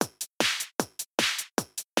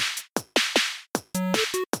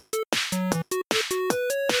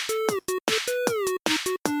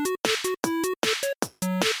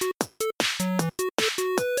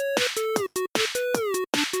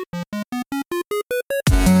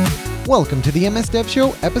Welcome to the MS Dev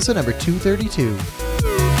Show, episode number 232.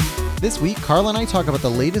 This week, Carl and I talk about the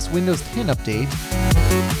latest Windows 10 update,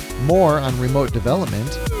 more on remote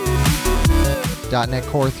development, .NET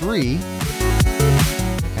Core 3,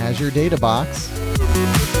 Azure DataBox.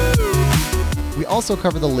 We also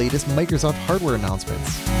cover the latest Microsoft hardware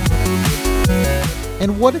announcements,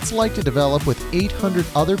 and what it's like to develop with 800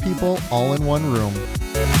 other people all in one room.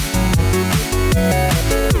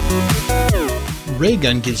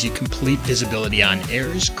 Raygun gives you complete visibility on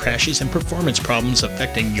errors, crashes, and performance problems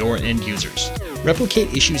affecting your end users.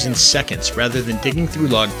 Replicate issues in seconds rather than digging through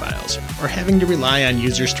log files or having to rely on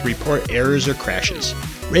users to report errors or crashes.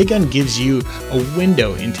 Raygun gives you a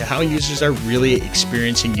window into how users are really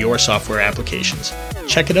experiencing your software applications.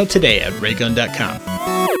 Check it out today at raygun.com.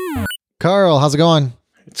 Carl, how's it going?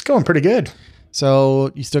 It's going pretty good.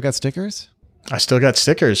 So, you still got stickers? I still got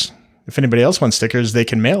stickers. If anybody else wants stickers, they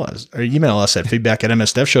can mail us or email us at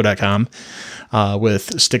feedback@msdevshow.com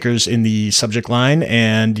with stickers in the subject line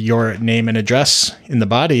and your name and address in the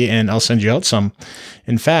body, and I'll send you out some.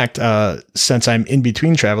 In fact, since I'm in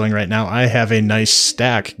between traveling right now, I have a nice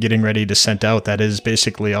stack getting ready to send out. That is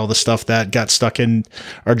basically all the stuff that got stuck in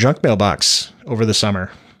our junk mailbox over the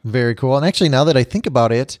summer. Very cool. And actually, now that I think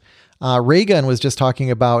about it, Raygun was just talking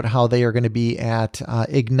about how they are going to be at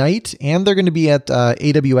Ignite and they're going to be at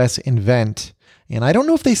AWS Invent. And I don't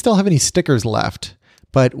know if they still have any stickers left,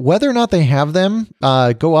 but whether or not they have them,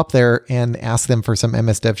 go up there and ask them for some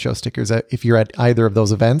MS Dev Show stickers if you're at either of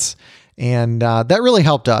those events. And that really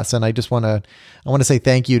helped us. And I just want to say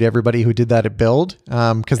thank you to everybody who did that at Build.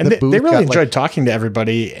 Because the booth they really enjoyed talking to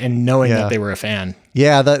everybody and knowing that they were a fan.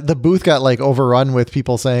 Yeah, the booth got like overrun with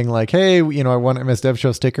people saying like, hey, I want MS Dev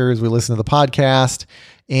Show stickers. We listen to the podcast.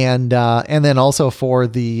 And then also for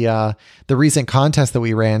the recent contest that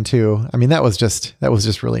we ran too. I mean, that was just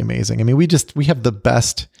really amazing. I mean, we have the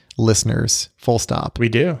best listeners, full stop. We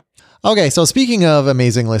do. Okay, so speaking of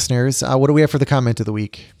amazing listeners, what do we have for the comment of the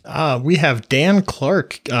week? We have Dan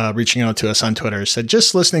Clark reaching out to us on Twitter. Said,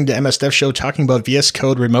 just listening to MS Dev Show talking about VS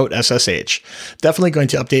Code Remote SSH. Definitely going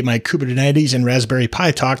to update my Kubernetes and Raspberry Pi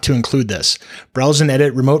talk to include this. Browse and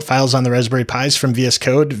edit remote files on the Raspberry Pis from VS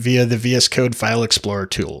Code via the VS Code File Explorer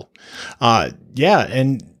tool.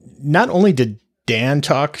 And not only did Dan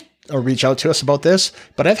talk or reach out to us about this,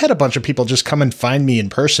 but I've had a bunch of people just come and find me in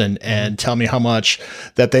person and tell me how much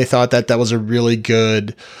that they thought that was a really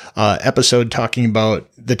good episode talking about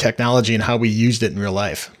the technology and how we used it in real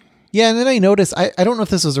life. Yeah, and then I noticed, I don't know if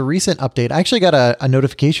this was a recent update. I actually got a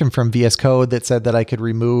notification from VS Code that said that I could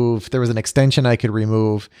remove, there was an extension I could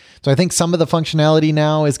remove. So I think some of the functionality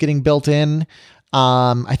now is getting built in.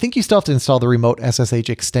 I think you still have to install the remote SSH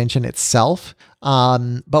extension itself.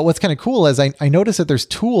 But what's kind of cool is I noticed that there's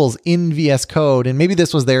tools in VS Code, and maybe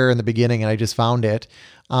this was there in the beginning and I just found it.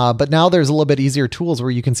 But now there's a little bit easier tools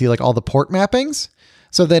where you can see like all the port mappings,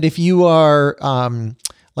 so that if you are,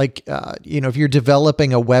 if you're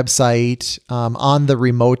developing a website, on the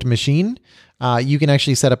remote machine, you can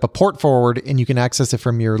actually set up a port forward and you can access it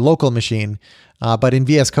from your local machine. But in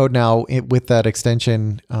VS Code now, with that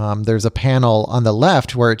extension, there's a panel on the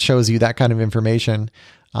left where it shows you that kind of information.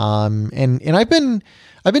 And I've been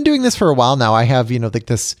doing this for a while now. I have, like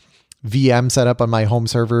this VM set up on my home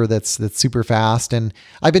server that's super fast. And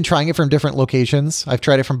I've been trying it from different locations. I've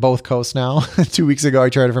tried it from both coasts now. 2 weeks ago, I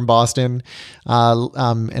tried it from Boston.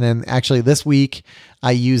 And then actually this week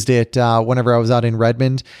I used it, whenever I was out in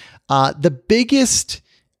Redmond. The biggest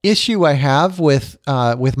issue I have with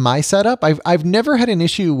my setup, I've never had an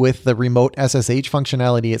issue with the remote SSH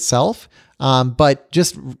functionality itself. But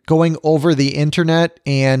just going over the internet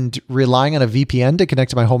and relying on a VPN to connect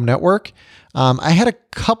to my home network. I had a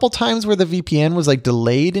couple times where the VPN was like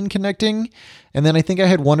delayed in connecting. And then I think I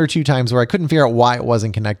had 1 or 2 times where I couldn't figure out why it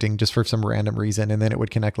wasn't connecting just for some random reason. And then it would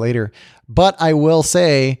connect later. But I will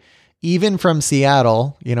say, even from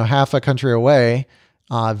Seattle, half a country away,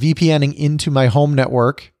 VPNing into my home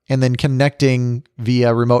network and then connecting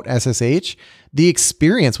via remote SSH, the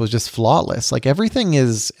experience was just flawless. Like everything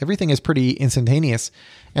is pretty instantaneous.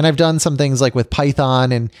 And I've done some things like with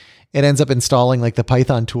Python, and it ends up installing like the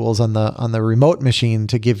Python tools on the remote machine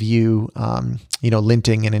to give you,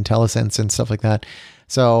 linting and IntelliSense and stuff like that.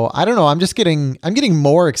 So I don't know. I'm getting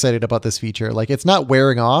more excited about this feature. Like it's not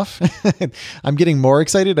wearing off. I'm getting more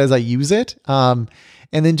excited as I use it. And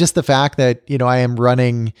then just the fact that, I am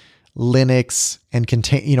running Linux and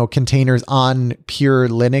containers on pure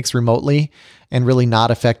Linux remotely, and really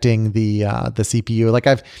not affecting the CPU. Like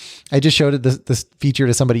I just showed this feature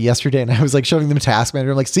to somebody yesterday, and I was like showing them Task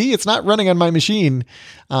Manager. I'm like, see, it's not running on my machine.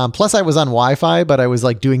 Plus I was on Wi-Fi, but I was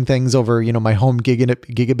like doing things over, my home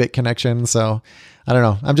gigabit connection. So I don't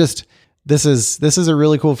know. This is a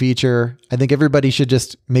really cool feature. I think everybody should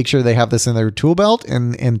just make sure they have this in their tool belt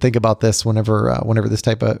and think about this whenever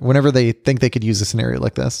they think they could use a scenario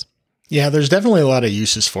like this. Yeah, there's definitely a lot of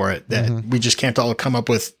uses for it that we just can't all come up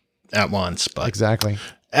with at once. But exactly.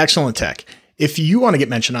 Excellent tech. If you want to get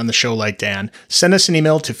mentioned on the show like Dan, send us an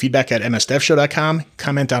email to feedback@msdevshow.com,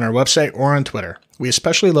 comment on our website or on Twitter. We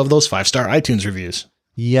especially love those 5-star iTunes reviews.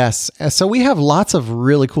 Yes. So we have lots of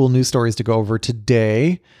really cool news stories to go over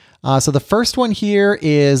today. So the first one here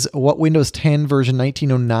is what Windows 10 version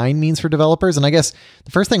 1909 means for developers. And I guess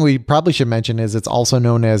the first thing we probably should mention is it's also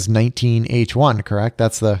known as 19H1, correct?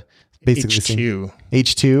 That's the basically H2.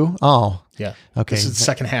 H2? Oh. Yeah. Okay. This is the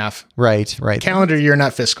second half. Right. Calendar year,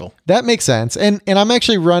 not fiscal. That makes sense. And I'm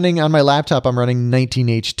actually running on my laptop, I'm running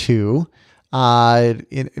 19H2.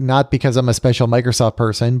 Not because I'm a special Microsoft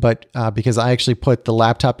person, but because I actually put the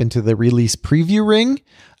laptop into the release preview ring.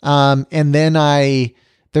 And then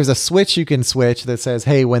there's a switch you can switch that says,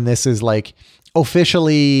 hey, when this is like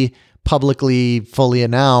officially, publicly, fully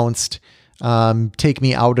announced, take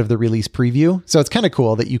me out of the release preview. So it's kind of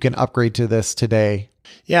cool that you can upgrade to this today.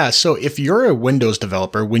 Yeah. So if you're a Windows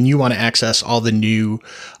developer, when you want to access all the new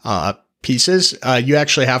pieces, you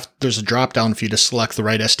actually there's a drop down for you to select the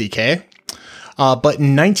right SDK. But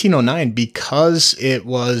in 1909, because it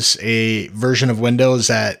was a version of Windows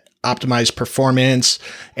that optimized performance,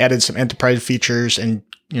 added some enterprise features and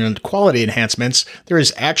quality enhancements, there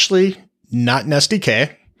is actually not an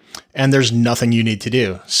SDK. And there's nothing you need to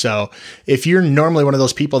do. So if you're normally one of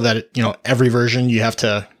those people that, every version you have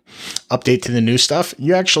to update to the new stuff,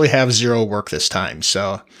 you actually have zero work this time.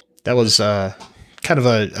 So that was kind of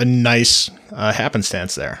a nice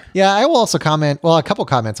happenstance there. Yeah, I will also comment, a couple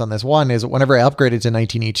comments on this. One is whenever I upgraded to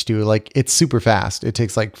 19H2, like it's super fast. It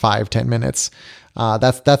takes like 5-10 minutes.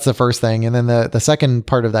 That's the first thing. And then the second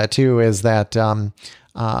part of that too is that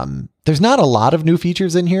there's not a lot of new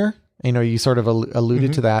features in here. You sort of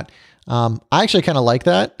alluded to that. I actually kind of like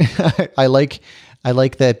that. I like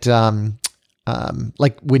that.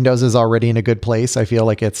 Like Windows is already in a good place. I feel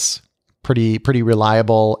like it's pretty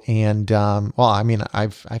reliable. And,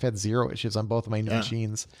 I've had zero issues on both of my new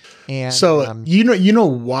machines. And so,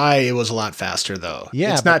 why it was a lot faster though.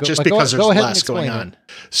 Yeah. It's not just because there's less going on.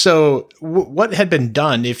 So what had been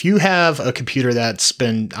done, if you have a computer that's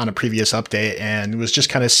been on a previous update and was just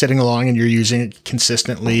kind of sitting along and you're using it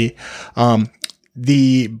consistently,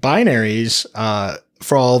 the binaries,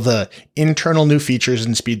 for all the internal new features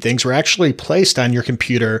and speed things were actually placed on your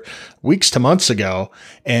computer weeks to months ago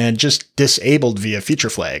and just disabled via feature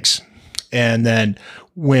flags. And then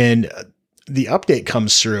when the update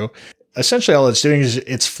comes through, essentially all it's doing is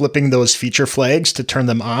it's flipping those feature flags to turn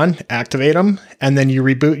them on, activate them, and then you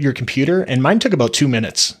reboot your computer. And mine took about 2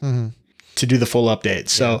 minutes to do the full update.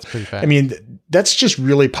 So, that's just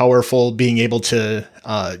really powerful being able to,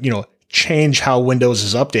 change how Windows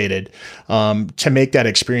is updated to make that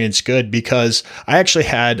experience good, because I actually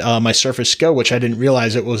had my Surface Go, which I didn't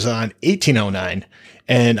realize it was on 1809,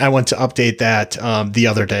 and I went to update that the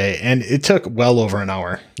other day, and it took well over an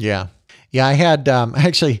hour. Yeah. I had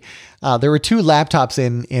actually there were 2 laptops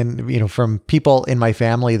in from people in my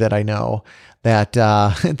family that I know that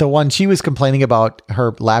the one she was complaining about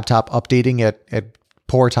her laptop updating at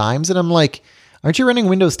poor times, and I'm like, aren't you running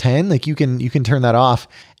Windows 10? Like you can turn that off.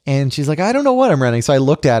 And she's like, I don't know what I'm running. So I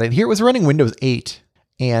looked at it. Here it was running Windows 8.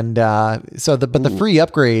 And but the free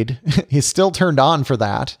upgrade is still turned on for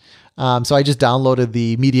that. So I just downloaded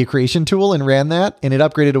the media creation tool and ran that, and it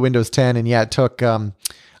upgraded to Windows 10. And yeah, it took, I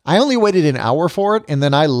only waited an hour for it, and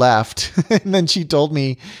then I left. And then she told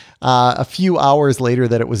me a few hours later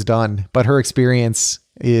that it was done. But her experience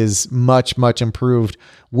is much improved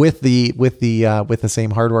with the same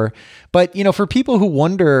hardware. But for people who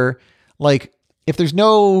wonder, like, if there's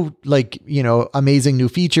no amazing new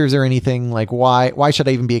features or anything, like why should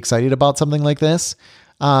I even be excited about something like this?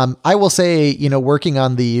 I will say, working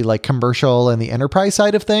on the like commercial and the enterprise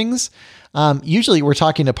side of things, usually we're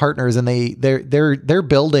talking to partners and they're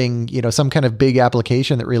building, some kind of big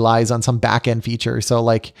application that relies on some backend feature. So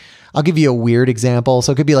like, I'll give you a weird example.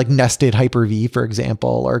 So it could be like nested Hyper-V, for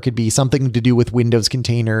example, or it could be something to do with Windows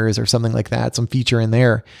containers or something like that, some feature in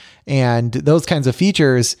there. And those kinds of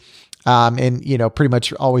features, and pretty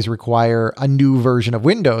much always require a new version of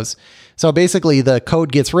Windows. So basically the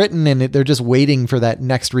code gets written and they're just waiting for that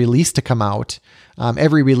next release to come out.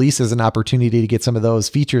 Every release is an opportunity to get some of those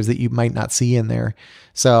features that you might not see in there.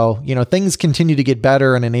 So, things continue to get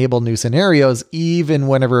better and enable new scenarios, even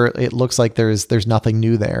whenever it looks like there's nothing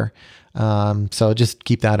new there. So just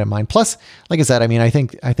keep that in mind. Plus, like I said, I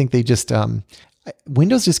think they just,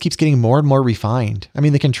 Windows just keeps getting more and more refined.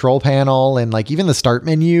 The control panel and like even the start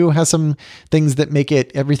menu has some things that make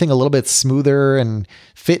everything a little bit smoother and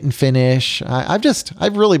fit and finish.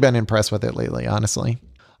 I've really been impressed with it lately, honestly.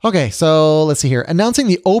 Okay, so let's see here. Announcing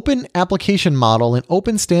the Open Application Model, an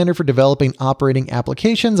open standard for developing operating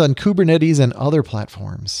applications on Kubernetes and other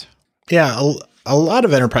platforms. Yeah, a lot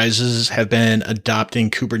of enterprises have been adopting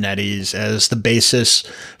Kubernetes as the basis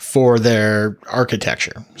for their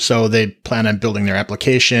architecture. So they plan on building their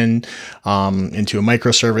application into a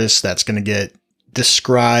microservice that's going to get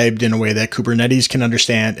described in a way that Kubernetes can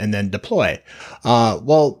understand and then deploy.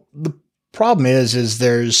 Well, the problem is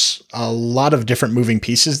there's a lot of different moving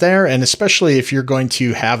pieces there. And especially if you're going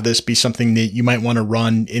to have this be something that you might want to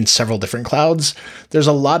run in several different clouds, there's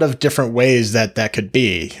a lot of different ways that could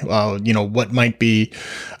be. What might be,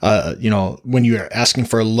 when you're asking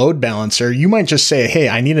for a load balancer, you might just say, hey,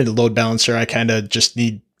 I need a load balancer. I kind of just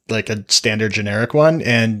need like a standard generic one.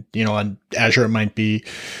 And, on Azure, it might be,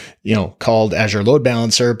 called Azure Load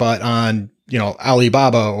Balancer, but on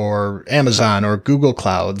Alibaba or Amazon or Google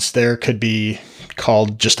Clouds, there could be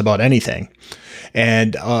called just about anything.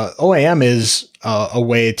 And OAM is a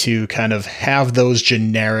way to kind of have those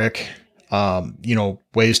generic,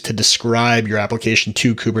 ways to describe your application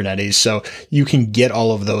to Kubernetes. So you can get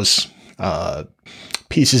all of those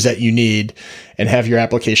pieces that you need and have your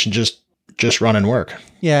application just run and work.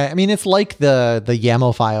 Yeah, it's like the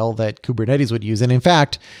YAML file that Kubernetes would use. And in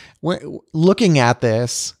fact, looking at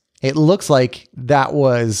this, it looks like that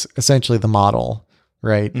was essentially the model,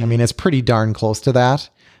 right? Mm-hmm. It's pretty darn close to that.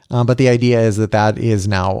 But the idea is that is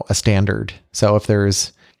now a standard. So if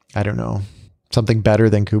there's, I don't know, something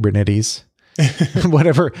better than Kubernetes,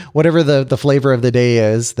 whatever the flavor of the day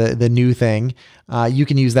is, the new thing, you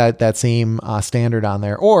can use that same standard on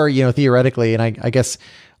there. Or, theoretically, and I guess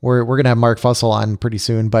we're going to have Mark Fussell on pretty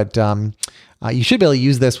soon, but you should be able to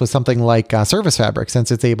use this with something like Service Fabric,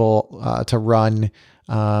 since it's able to run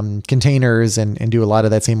containers and do a lot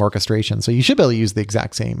of that same orchestration. So you should be able to use the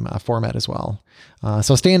exact same format as well.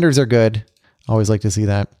 So standards are good. Always like to see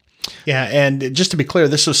that. Yeah. And just to be clear,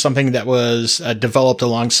 this was something that was developed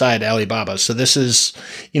alongside Alibaba. So this is,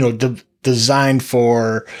 designed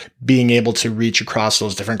for being able to reach across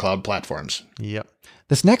those different cloud platforms. Yep.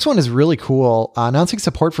 This next one is really cool. Announcing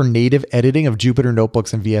support for native editing of Jupyter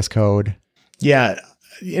Notebooks and VS Code. Yeah.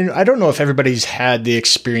 I don't know if everybody's had the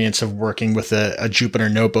experience of working with a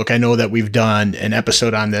Jupyter Notebook. I know that we've done an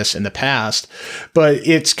episode on this in the past, but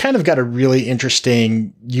it's kind of got a really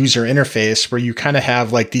interesting user interface where you kind of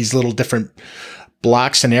have like these little different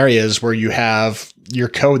blocks and areas where you have your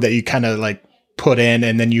code that you kind of like put in,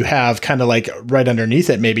 and then you have kind of like right underneath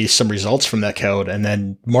it, maybe some results from that code, and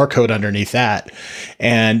then more code underneath that.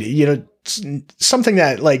 And, something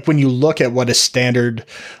that like when you look at what a standard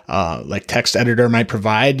like text editor might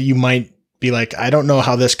provide, you might be like, I don't know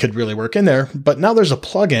how this could really work in there, but now there's a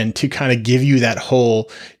plugin to kind of give you that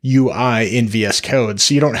whole UI in VS Code.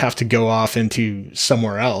 So you don't have to go off into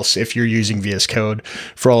somewhere else if you're using VS Code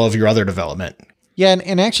for all of your other development. Yeah.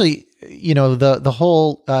 And actually, the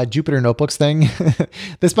whole Jupyter Notebooks thing,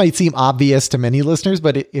 this might seem obvious to many listeners,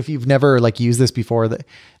 but if you've never like used this before,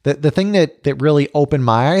 the thing that really opened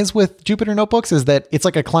my eyes with Jupyter Notebooks is that it's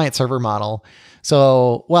like a client server model.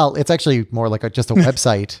 So, well, it's actually more like just a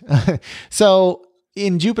website. So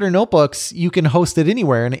in Jupyter Notebooks, you can host it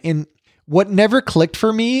anywhere. And what never clicked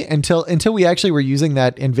for me until we actually were using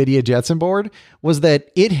that NVIDIA Jetson board was that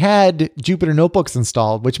it had Jupyter Notebooks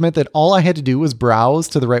installed, which meant that all I had to do was browse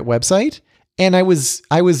to the right website. And I was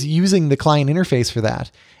using the client interface for that.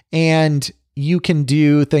 And you can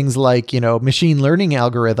do things like, machine learning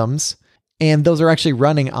algorithms, and those are actually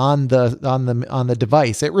running on the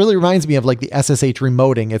device. It really reminds me of like the SSH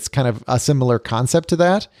remoting. It's kind of a similar concept to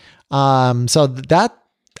that. So that,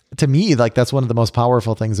 to me, like that's one of the most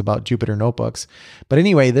powerful things about Jupyter Notebooks. But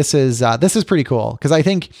anyway, this is pretty cool because I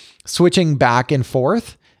think switching back and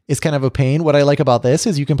forth is kind of a pain. What I like about this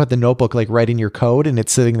is you can put the notebook like right in your code and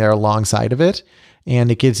it's sitting there alongside of it,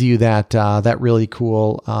 and it gives you that really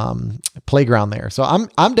cool playground there. So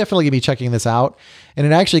I'm definitely gonna be checking this out, and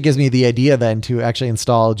it actually gives me the idea then to actually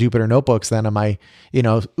install Jupyter Notebooks then on my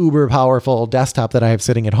uber powerful desktop that I have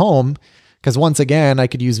sitting at home, because once again I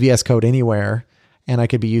could use VS Code anywhere. And I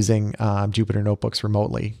could be using Jupyter Notebooks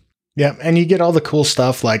remotely. Yeah, and you get all the cool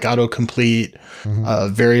stuff like autocomplete,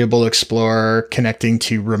 variable explorer, connecting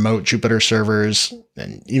to remote Jupyter servers,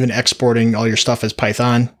 and even exporting all your stuff as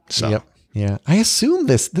Python. So, Yep. Yeah. I assume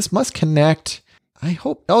this must connect. I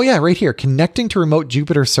hope. Oh yeah, right here, connecting to remote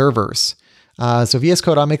Jupyter servers. So VS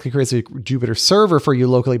Code automatically creates a Jupyter server for you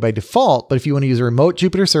locally by default. But if you want to use a remote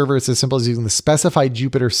Jupyter server, it's as simple as using the specified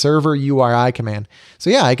Jupyter server URI command.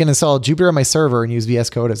 So yeah, I can install Jupyter on my server and use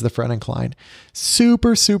VS Code as the front end client.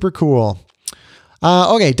 Super, super cool.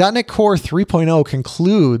 Okay, .NET Core 3.0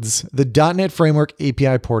 concludes the .NET Framework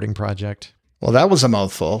API porting project. well, that was a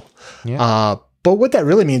mouthful. Yeah. But what that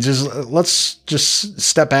really means is let's just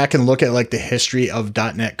step back and look at like the history of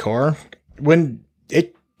 .NET Core. When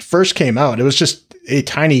it first came out, it was just a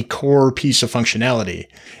tiny core piece of functionality.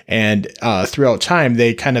 And throughout time,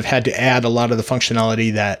 they kind of had to add a lot of the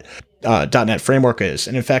functionality that .NET Framework is.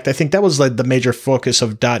 And in fact, I think that was like the major focus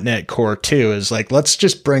of .NET Core 2 is like, let's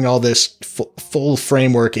just bring all this full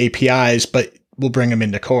framework APIs, but we'll bring them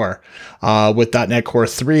into Core. With .NET Core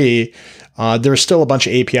 3, there was still a bunch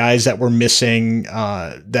of APIs that were missing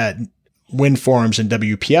that WinForms and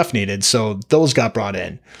WPF needed. So those got brought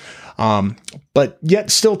in. But yet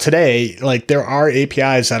still today, like there are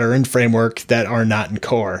APIs that are in framework that are not in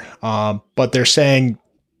core. But they're saying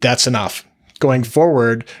that's enough. Going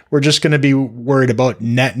forward, we're just going to be worried about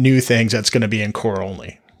net new things that's going to be in core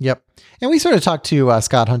only. Yep. And we sort of talked to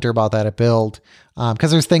Scott Hunter about that at Build,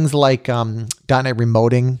 because there's things like .NET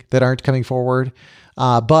remoting that aren't coming forward.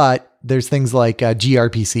 But there's things like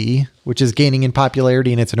gRPC, which is gaining in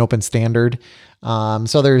popularity and it's an open standard.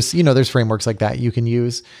 So there's frameworks like that you can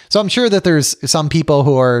use. So I'm sure that there's some people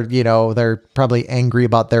who are, they're probably angry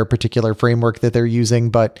about their particular framework that they're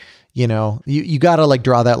using, but you got to like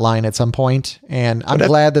draw that line at some point. And I'm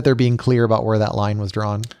glad that they're being clear about where that line was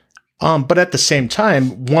drawn. But at the same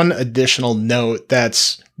time, one additional note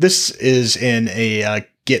this is in a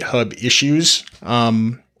GitHub issues,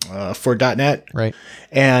 for .NET. Right.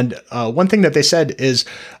 And one thing that they said is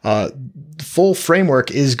full framework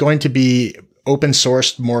is going to be open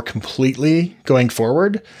sourced more completely going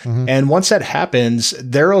forward. Mm-hmm. And once that happens,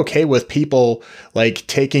 they're okay with people like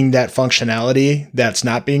taking that functionality that's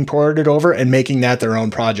not being ported over and making that their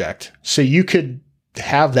own project. So you could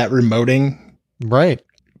have that remoting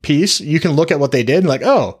piece. You can look at what they did and like,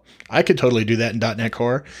 oh, I could totally do that in .NET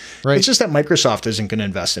Core. Right. It's just that Microsoft isn't going to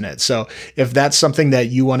invest in it. So if that's something that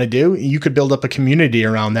you want to do, you could build up a community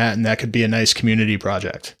around that, and that could be a nice community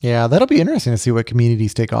project. Yeah, that'll be interesting to see what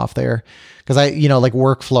communities take off there. Because like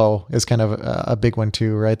workflow is kind of a big one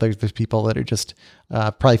too, right? There's people that are just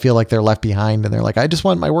probably feel like they're left behind, and they're like, I just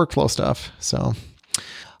want my workflow stuff. So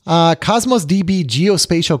Cosmos DB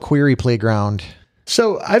Geospatial Query Playground.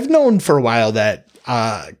 So I've known for a while that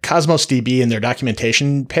Cosmos DB in their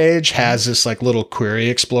documentation page has this like little query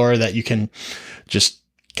explorer that you can just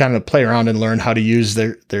kind of play around and learn how to use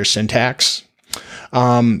their syntax.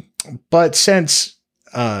 But since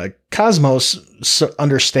Cosmos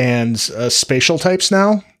understands spatial types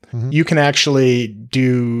now, you can actually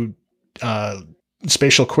do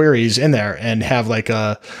spatial queries in there and have like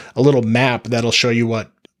a little map that'll show you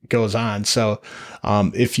what goes on. So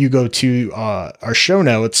if you go to our show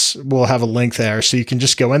notes, we'll have a link there. So you can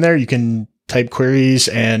just go in there, you can type queries,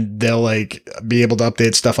 and they'll like be able to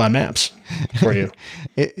update stuff on maps for you.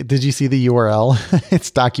 Did you see the URL?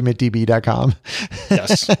 It's documentdb.com.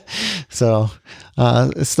 Yes. So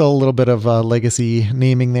it's still a little bit of legacy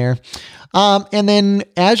naming there. And then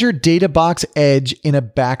Azure Data Box Edge in a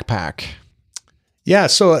backpack. Yeah,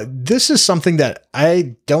 so this is something that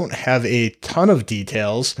I don't have a ton of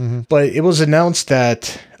details, but it was announced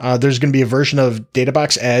that there's going to be a version of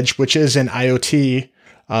DataBox Edge, which is an IoT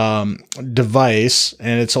device,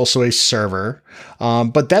 and it's also a server.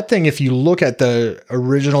 But that thing, if you look at the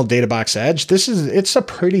original DataBox Edge, it's a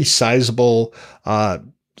pretty sizable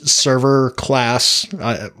server class.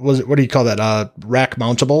 What do you call that? Rack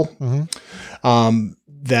mountable.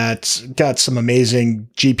 That's got some amazing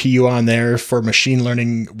GPU on there for machine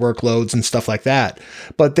learning workloads and stuff like that.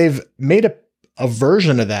 But they've made a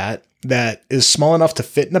version of that is small enough to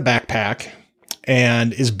fit in a backpack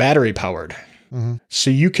and is battery powered.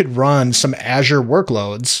 So you could run some Azure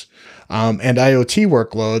workloads and IoT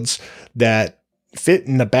workloads that fit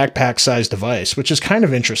in a backpack sized device, which is kind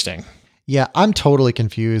of interesting. Yeah, I'm totally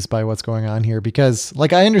confused by what's going on here because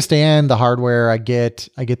like I understand the hardware, I get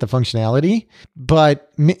the functionality,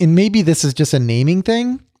 but and maybe this is just a naming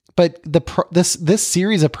thing, but this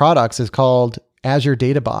series of products is called Azure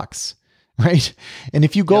Data Box, right? And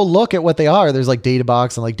if you go look at what they are, there's like Data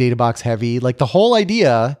Box and like Data Box Heavy. Like the whole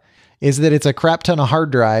idea is that it's a crap ton of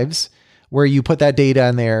hard drives where you put that data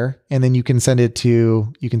in there and then you can send it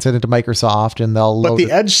to Microsoft and they'll But load the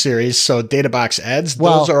it. Edge series, so DataBox Edge,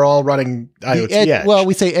 Well, those are all running IoT Edge. Well,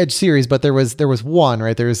 we say Edge series, but there was one,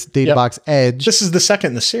 right? There's DataBox Edge. This is the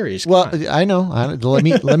second in the series. Come Well, on. I know.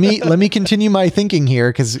 Let me continue my thinking here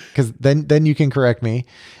because then you can correct me.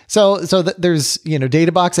 So there's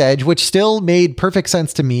DataBox Edge, which still made perfect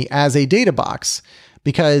sense to me as a data box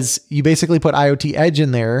because you basically put IoT Edge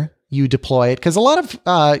in there. You deploy it because a lot of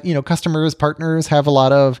customers, partners have a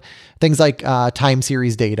lot of things like time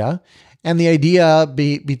series data. And the idea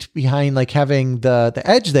behind like having the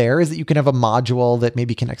edge there is that you can have a module that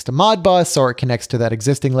maybe connects to Modbus or it connects to that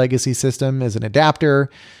existing legacy system as an adapter.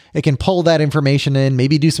 It can pull that information in,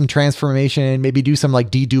 maybe do some transformation, maybe do some like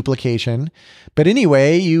deduplication. But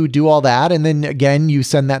anyway, you do all that. And then again, you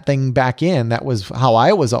send that thing back in. That was how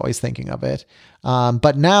I was always thinking of it.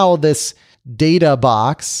 But now this data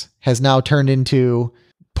box has now turned into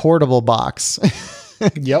portable box.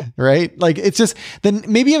 Yep. Right. Like it's just, then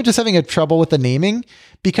maybe I'm just having a trouble with the naming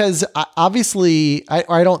because obviously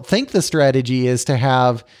I don't think the strategy is to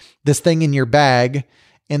have this thing in your bag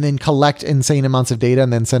and then collect insane amounts of data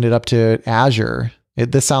and then send it up to Azure.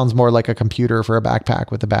 This sounds more like a computer for a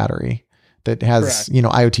backpack with a battery that has,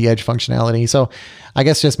 IoT Edge functionality. So I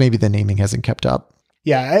guess just maybe the naming hasn't kept up.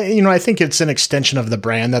 Yeah. I think it's an extension of the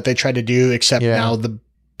brand that they tried to do, except now the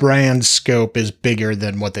brand scope is bigger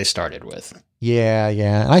than what they started with. Yeah.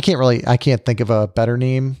 And I can't think of a better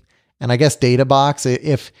name. And I guess DataBox,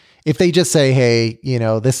 if they just say, hey,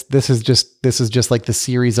 this is just like the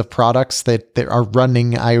series of products that are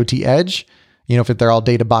running IoT Edge, if they're all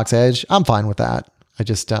DataBox Edge, I'm fine with that. I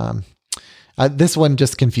just, this one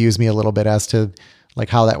just confused me a little bit as to like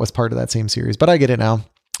how that was part of that same series, but I get it now.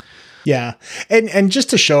 Yeah. And just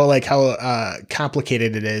to show like how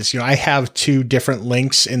complicated it is, I have two different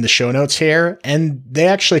links in the show notes here, and they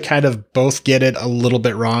actually kind of both get it a little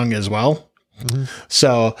bit wrong as well. Mm-hmm.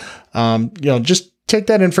 So, just take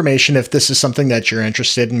that information if this is something that you're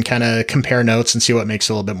interested in, kind of compare notes and see what makes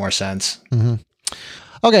a little bit more sense. Mm-hmm.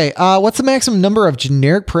 Okay. What's the maximum number of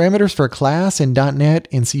generic parameters for a class in .NET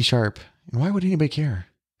and C#? And why would anybody care?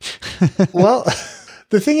 Well,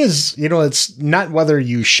 the thing is, it's not whether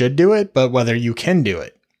you should do it, but whether you can do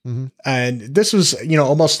it. Mm-hmm. And this was,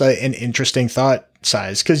 almost an interesting thought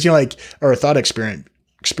size or a thought experiment,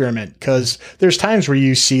 because there's times where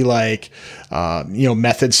you see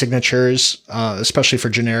method signatures, especially for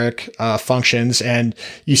generic functions, and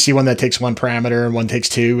you see one that takes one parameter and one takes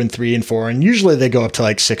 2 and 3 and 4, and usually they go up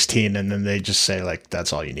to 16, and then they just say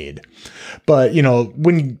that's all you need. But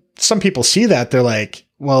when some people see that, they're like,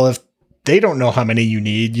 well, if they don't know how many you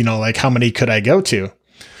need, how many could I go to?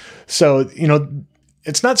 So,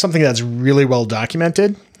 it's not something that's really well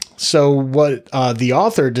documented. So what the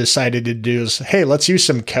author decided to do is, hey, let's use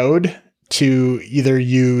some code to either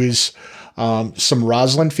use some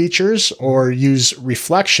Roslyn features or use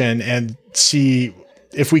reflection and see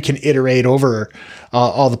if we can iterate over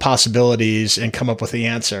all the possibilities and come up with the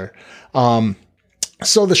answer.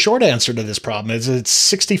 So the short answer to this problem is it's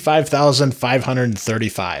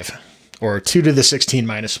 65,535. Or 2 to the 16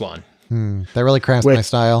 minus 1. That really cramps my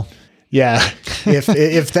style. Yeah.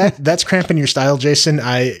 If that's cramping your style, Jason,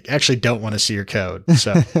 I actually don't want to see your code.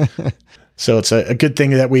 So it's a good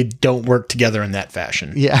thing that we don't work together in that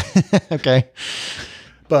fashion. Yeah. Okay.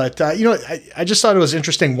 But, I just thought it was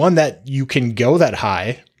interesting, one, that you can go that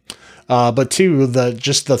high, but two,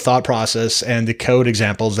 the thought process and the code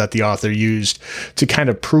examples that the author used to kind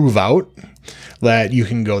of prove out that you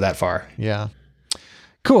can go that far. Yeah.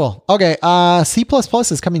 Cool. Okay. C++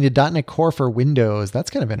 is coming to .NET Core for Windows.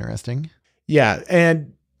 That's kind of interesting. Yeah.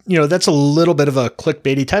 And, that's a little bit of a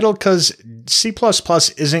clickbaity title because C++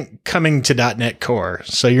 isn't coming to .NET Core.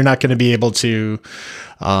 So you're not going to be able to,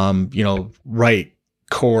 write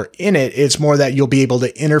core in it. It's more that you'll be able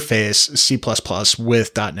to interface C++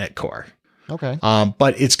 with .NET Core. Okay.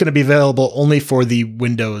 But it's going to be available only for the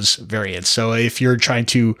Windows variant. So if you're trying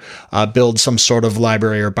to build some sort of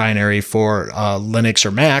library or binary for Linux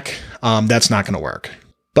or Mac, that's not going to work.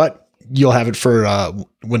 But you'll have it for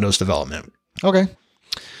Windows development. Okay.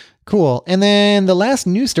 Cool. And then the last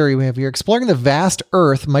news story we have here, exploring the vast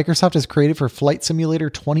Earth Microsoft has created for Flight Simulator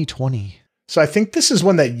 2020. So I think this is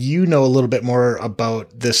one that you know a little bit more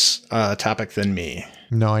about this topic than me.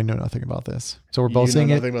 No, I know nothing about this. So we're both you seeing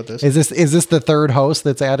know it. nothing about this? Is this the third host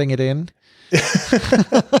that's adding it in?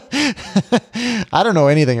 I don't know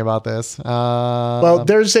anything about this. Well,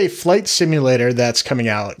 there's a flight simulator that's coming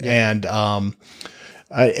out, and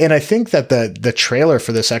I think that the trailer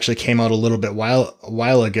for this actually came out a little bit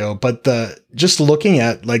while ago. But just looking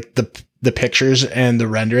at the pictures and the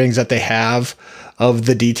renderings that they have of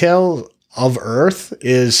the detail, of Earth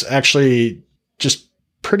is actually just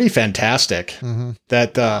pretty fantastic.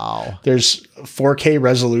 That there's 4K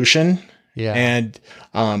resolution. Yeah. And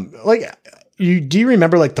do you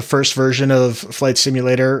remember like the first version of Flight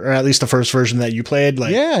Simulator, or at least the first version that you played?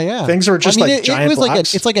 Like, yeah. Things were just giant it was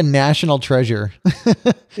blocks. it's like a national treasure.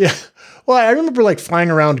 Yeah. Well, I remember like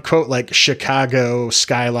flying around, quote, like Chicago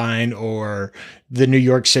skyline or the New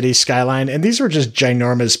York City skyline. And these were just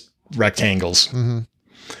ginormous rectangles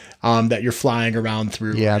that you're flying around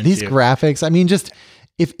through. Yeah. These graphics, I mean, just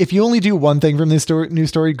if you only do one thing from this new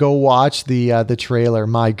story, go watch the trailer.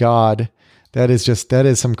 My God, that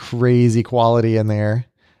is some crazy quality in there.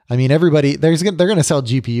 I mean, everybody they're going to sell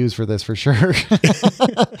GPUs for this for sure.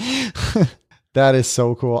 That is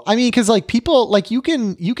so cool. I mean, cause like people, like you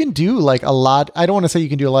can do like a lot. I don't want to say you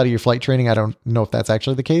can do a lot of your flight training. I don't know if that's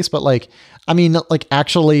actually the case, but like, I mean, like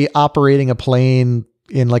actually operating a plane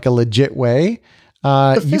in like a legit way.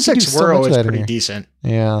 The physics world is pretty decent.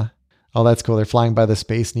 Yeah. Oh, that's cool. They're flying by the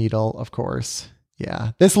Space Needle, of course.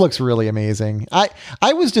 Yeah. This looks really amazing.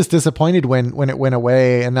 I was just disappointed when it went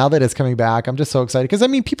away, and now that it's coming back, I'm just so excited because I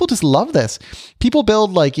mean, people just love this. People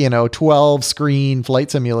build like, 12 screen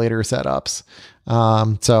flight simulator setups.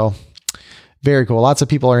 So very cool. Lots of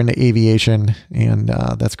people are into aviation, and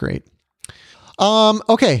that's great.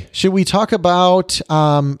 Okay. Should we talk about,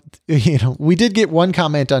 we did get one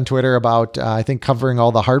comment on Twitter about, I think covering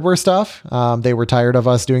all the hardware stuff. They were tired of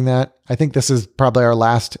us doing that. I think this is probably our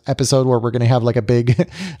last episode where we're going to have like a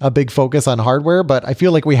big focus on hardware, but I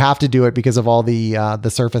feel like we have to do it because of all the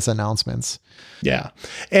Surface announcements. Yeah.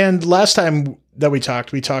 And last time that we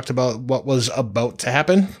talked about what was about to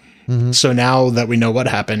happen. Mm-hmm. So now that we know what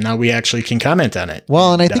happened, now we actually can comment on it.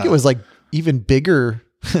 Well, and I think it was like even bigger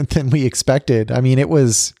than we expected. I mean, it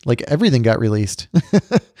was like everything got released.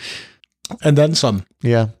 And then some.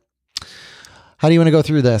 Yeah. How do you want to go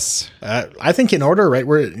through this? I think in order, right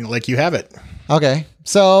where like you have it. Okay.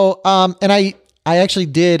 So, and I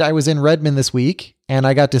was in Redmond this week and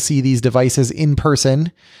I got to see these devices in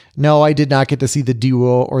person. No, I did not get to see the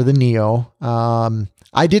Duo or the Neo.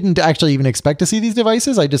 I didn't actually even expect to see these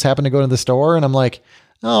devices. I just happened to go to the store and I'm like,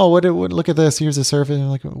 oh, what look at this. Here's a Surface. And I'm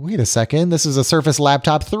like, wait a second. This is a Surface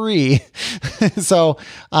Laptop 3. So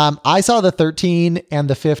I saw the 13 and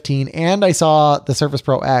the 15 and I saw the Surface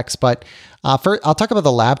Pro X, but first, I'll talk about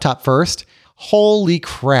the laptop first. Holy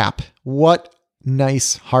crap. What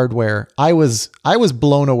nice hardware. I was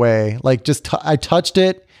blown away. Like I touched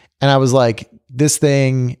it and I was like, this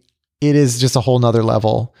thing, it is just a whole nother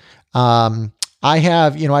level. I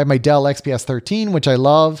have my Dell XPS 13, which I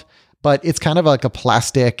love, but it's kind of like a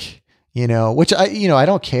plastic, which I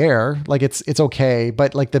don't care. Like it's okay.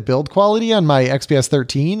 But like the build quality on my XPS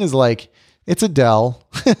 13 is like, it's a Dell,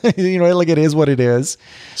 like it is what it is.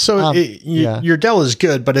 So your Dell is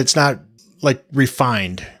good, but it's not like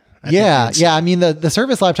refined. Yeah. I mean, the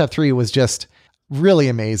Surface Laptop 3 was just really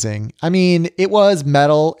amazing. I mean, it was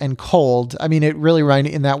metal and cold. I mean, it really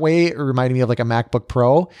it reminded me of like a MacBook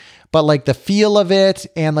Pro, but like the feel of it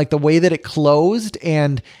and like the way that it closed.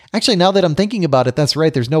 And actually, now that I'm thinking about it, that's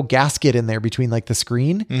right. There's no gasket in there between like the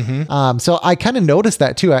screen. Mm-hmm. So I kind of noticed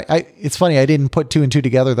that too. It's funny. I didn't put two and two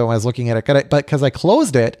together though when I was looking at it, but because I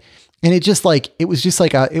closed it and it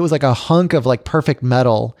was like a hunk of like perfect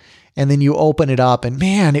metal. And then you open it up and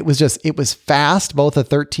man, it was fast, both the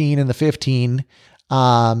 13 and the 15,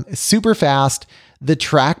 super fast. The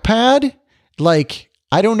trackpad, like,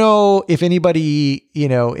 I don't know if anybody,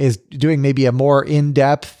 is doing maybe a more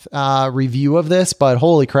in-depth, review of this, but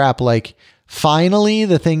holy crap, like finally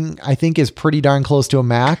the thing I think is pretty darn close to a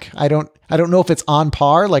Mac. I don't know if it's on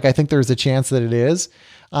par. Like, I think there's a chance that it is.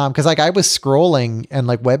 Cause like I was scrolling and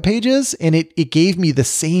like web pages and it gave me the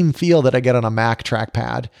same feel that I get on a Mac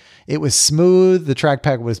trackpad. It was smooth. The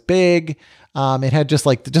trackpad was big. It had just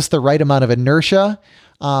the right amount of inertia.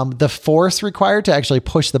 The force required to actually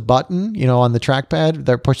push the button, on the trackpad,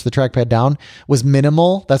 that push the trackpad down was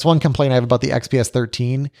minimal. That's one complaint I have about the XPS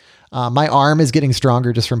 13. My arm is getting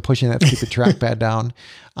stronger just from pushing that stupid trackpad down.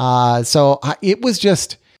 So it was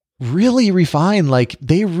just really refined. Like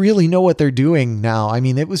they really know what they're doing now. I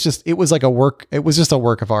mean, it was just a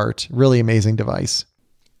work of art. Really amazing device.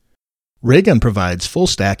 Raygun provides full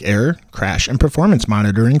stack error, crash, and performance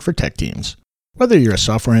monitoring for tech teams. Whether you're a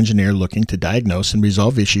software engineer looking to diagnose and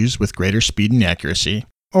resolve issues with greater speed and accuracy,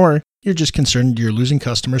 or you're just concerned you're losing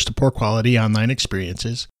customers to poor quality online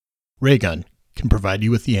experiences, Raygun can provide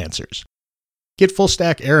you with the answers. Get full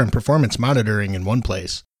stack error and performance monitoring in one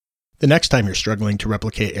place. The next time you're struggling to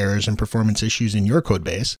replicate errors and performance issues in your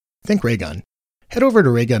codebase, think Raygun. Head over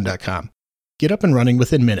to raygun.com. Get up and running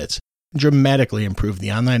within minutes and dramatically improve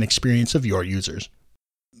the online experience of your users.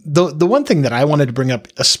 the one thing that I wanted to bring up,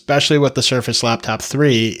 especially with the Surface Laptop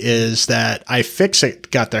 3, is that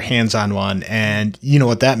iFixit got their hands on one, and you know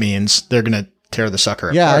what that means. They're going to tear the sucker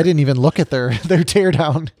apart. Yeah, I didn't even look at their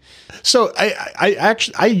teardown. So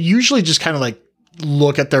I usually just kind of like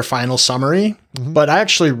look at their final summary, but I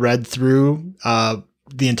actually read through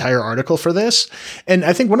the entire article for this. And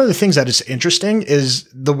I think one of the things that is interesting is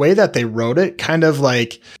the way that they wrote it kind of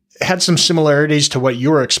like had some similarities to what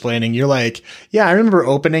you were explaining. You're like, yeah, I remember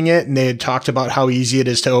opening it and they had talked about how easy it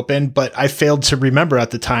is to open, but I failed to remember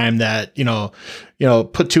at the time that,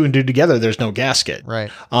 put two and two together, there's no gasket.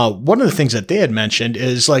 Right. One of the things that they had mentioned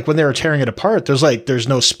is like when they were tearing it apart, there's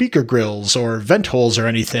no speaker grills or vent holes or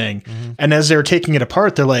anything. And as they were taking it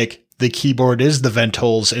apart, they're like, the keyboard is the vent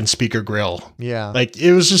holes and speaker grill. Yeah. Like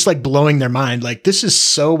it was just like blowing their mind. Like this is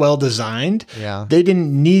so well designed. Yeah. They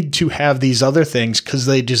didn't need to have these other things because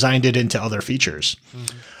they designed it into other features.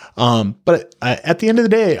 But at the end of the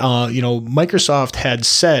day, Microsoft had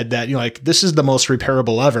said that, like this is the most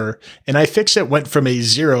repairable ever. And iFixit went from a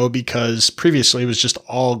 0 because previously it was just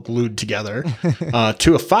all glued together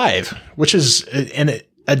to a 5, which is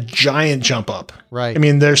a giant jump up. Right. I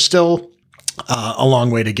mean, there's still a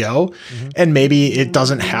long way to go. And maybe it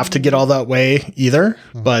doesn't have to get all that way either.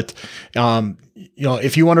 But,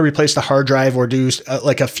 if you want to replace the hard drive or do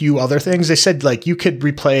like a few other things, they said like you could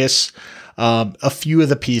replace a few of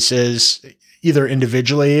the pieces either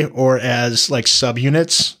individually or as like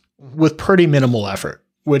subunits with pretty minimal effort,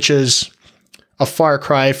 which is a far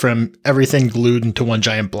cry from everything glued into one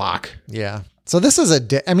giant block. Yeah. So this is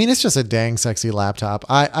it's just a dang sexy laptop.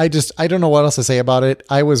 I don't know what else to say about it.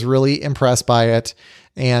 I was really impressed by it.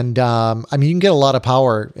 And, you can get a lot of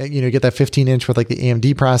power, get that 15-inch with like the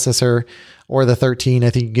AMD processor or the 13.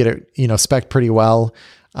 I think you get it, spec'd pretty well.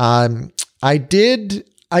 I did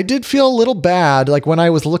feel a little bad. Like when I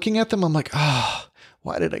was looking at them, I'm like,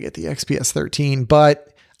 why did I get the XPS 13? But,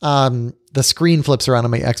 the screen flips around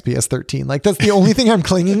on my XPS 13. Like that's the only thing I'm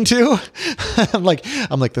clinging to. I'm like,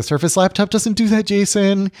 the Surface laptop doesn't do that,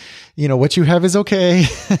 Jason. What you have is okay.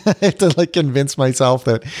 I have to like convince myself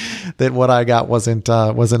that what I got wasn't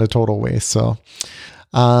a total waste. So,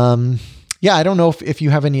 yeah, I don't know if you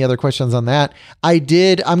have any other questions on that. I'm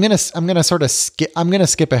going to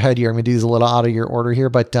skip ahead here. I'm going to do these a little out of your order here,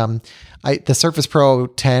 but, the Surface Pro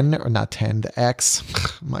 10 or not 10, the X,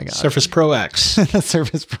 oh my God. Surface Pro X. The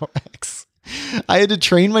Surface Pro X. I had to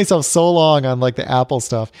train myself so long on like the Apple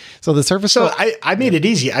stuff. So the Surface Pro. I made it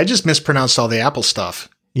easy. I just mispronounced all the Apple stuff.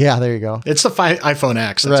 Yeah, there you go. It's the iPhone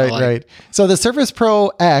X. That's right. So the Surface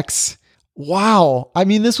Pro X. Wow.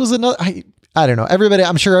 This was another. I don't know.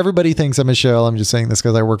 I'm sure everybody thinks I'm a shill. I'm just saying this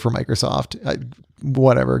because I work for Microsoft.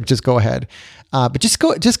 Whatever. Just go ahead. But just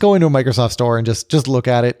go into a Microsoft store and just look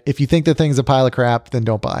at it. If you think the thing's a pile of crap, then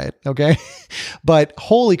don't buy it. Okay. But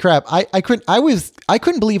holy crap. I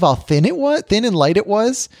couldn't believe how thin and light it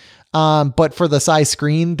was. But for the size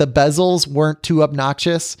screen, the bezels weren't too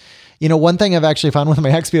obnoxious. One thing I've actually found with my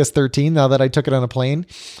XPS 13, now that I took it on a plane,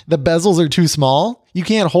 the bezels are too small. You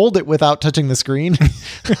can't hold it without touching the screen.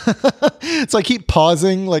 So I keep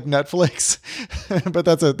pausing like Netflix, but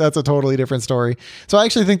that's a totally different story. So I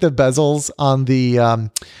actually think the bezels on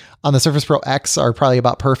the Surface Pro X are probably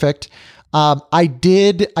about perfect. I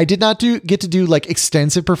did not get to do like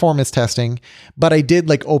extensive performance testing, but I did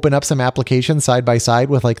like open up some applications side by side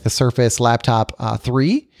with like the Surface Laptop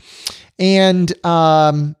 3. And,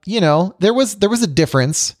 there was a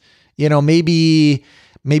difference, maybe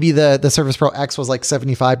the Surface Pro X was like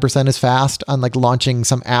 75% as fast on like launching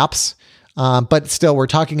some apps. But still we're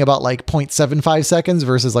talking about like 0.75 seconds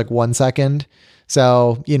versus like 1 second.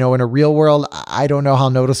 So, in a real world, I don't know how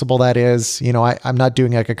noticeable that is. I'm not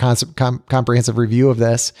doing like a comprehensive review of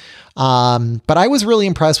this. But I was really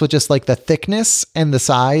impressed with just like the thickness and the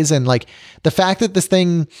size and like the fact that this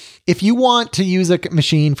thing, if you want to use a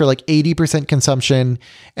machine for like 80% consumption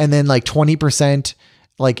and then like 20%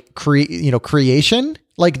 like creation,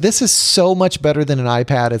 like this is so much better than an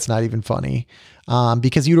iPad. It's not even funny.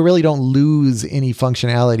 Because you really don't lose any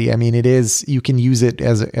functionality. You can use it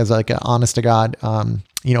as like an honest to God,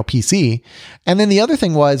 PC. And then the other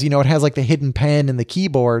thing was, it has like the hidden pen and the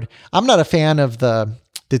keyboard. I'm not a fan of the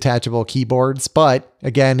detachable keyboards, but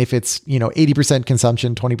again, if it's, 80%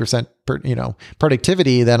 consumption, 20%,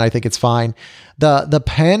 productivity, then I think it's fine. The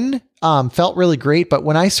pen, felt really great, but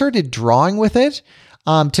when I started drawing with it,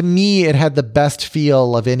 to me, it had the best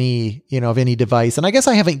feel of any device. And I guess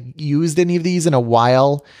I haven't used any of these in a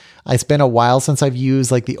while. It's been a while since I've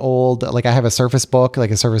used like the old, like I have a Surface Book, like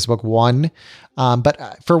a Surface Book 1.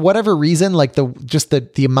 But for whatever reason, like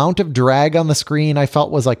the amount of drag on the screen I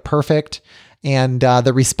felt was like perfect. and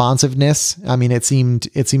the responsiveness. I mean, it seemed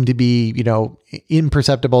to be,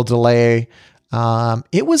 imperceptible delay.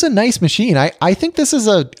 It was a nice machine. I think this is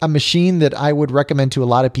a machine that I would recommend to a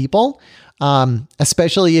lot of people,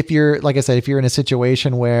 especially if you're, like I said, if you're in a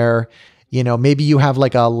situation where, maybe you have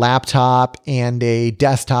like a laptop and a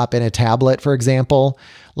desktop and a tablet, for example.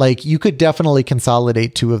 Like, you could definitely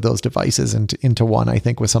consolidate two of those devices into one, I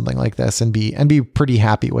think, with something like this and be pretty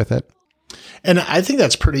happy with it. And I think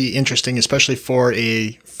that's pretty interesting, especially for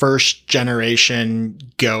a first generation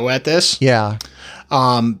go at this. Yeah.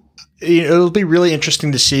 It'll be really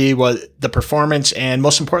interesting to see what the performance and,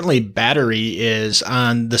 most importantly, battery is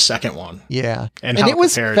on the second one. Yeah. And how it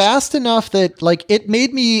was compares. Fast enough that, like, it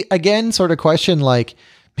made me, again, sort of question, like,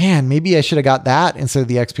 man, maybe I should have got that instead of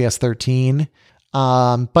the XPS 13.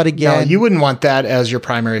 But again, no, you wouldn't want that as your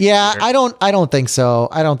primary. Yeah, computer. I don't think so.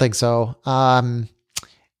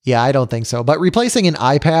 Yeah, I don't think so. But replacing an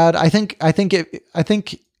iPad, I think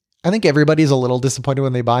everybody's a little disappointed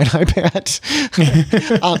when they buy an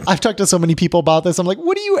iPad. I've talked to so many people about this. I'm like,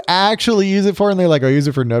 what do you actually use it for? And they're like, I use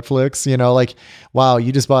it for Netflix. Like, wow,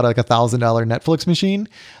 you just bought like $1,000 Netflix machine.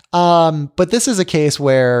 But this is a case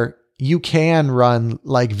where you can run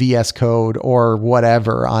like VS Code or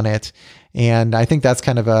whatever on it. And I think that's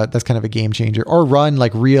kind of a game changer, or run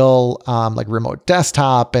like real, like remote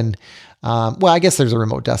desktop. And, well, I guess there's a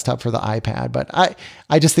remote desktop for the iPad, but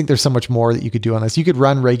I just think there's so much more that you could do on this. You could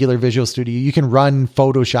run regular Visual Studio. You can run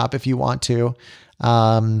Photoshop if you want to.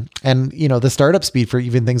 And the startup speed for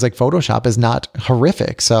even things like Photoshop is not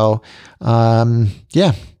horrific. So,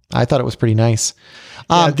 yeah, I thought it was pretty nice.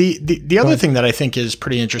 The other thing that I think is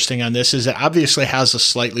pretty interesting on this is it obviously has a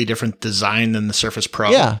slightly different design than the Surface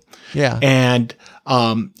Pro. Yeah. Yeah. And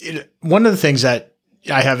one of the things that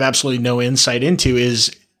I have absolutely no insight into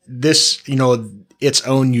is this, its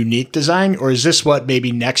own unique design, or is this what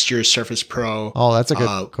maybe next year's Surface Pro? Oh, that's a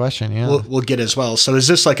good question. Yeah. We'll get as well. So is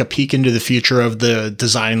this like a peek into the future of the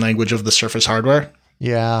design language of the Surface hardware?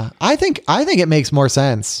 Yeah. I think it makes more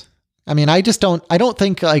sense. I mean, I don't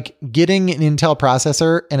think like getting an Intel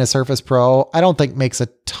processor and a Surface Pro, I don't think makes a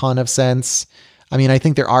ton of sense. I mean, I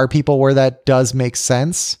think there are people where that does make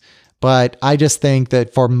sense, but I just think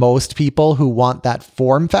that for most people who want that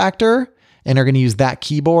form factor and are going to use that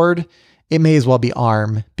keyboard, it may as well be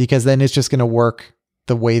ARM, because then it's just going to work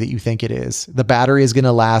the way that you think it is. The battery is going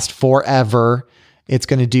to last forever. It's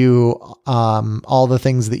going to do all the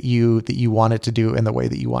things that you want it to do in the way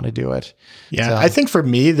that you want to do it. Yeah, so, I think for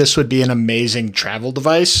me, this would be an amazing travel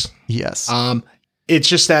device. Yes. It's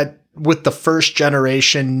just that with the first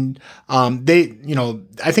generation,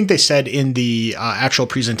 I think they said in the actual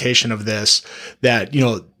presentation of this that,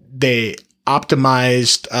 they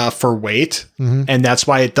optimized for weight, and that's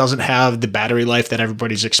why it doesn't have the battery life that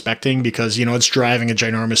everybody's expecting, because, it's driving a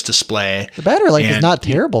ginormous display. The battery life is not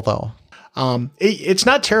terrible though. It's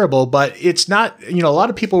not terrible, but it's not, a lot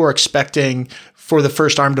of people were expecting for the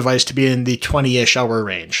first ARM device to be in the 20-ish hour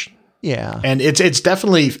range. Yeah. And it's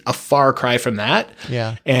definitely a far cry from that.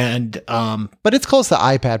 Yeah. And, but it's close to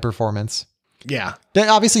iPad performance. Yeah.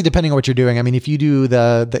 Obviously, depending on what you're doing. I mean, if you do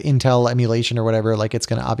the Intel emulation or whatever, like, it's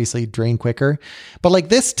going to obviously drain quicker. But like,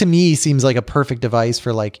 this to me seems like a perfect device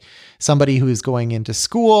for like somebody who's going into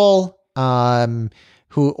school,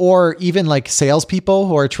 or even like salespeople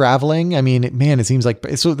who are traveling. I mean, man, it seems like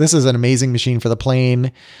this is an amazing machine for the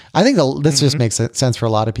plane. I think this just makes sense for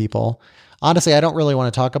a lot of people. Honestly, I don't really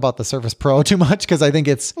want to talk about the Surface Pro too much, because I think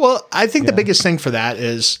it's... Well, I think the biggest thing for that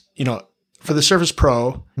is, for the Surface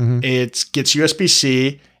Pro, it gets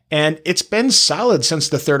USB-C, and it's been solid since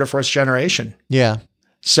the third or fourth generation. Yeah.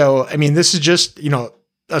 So, I mean, this is just,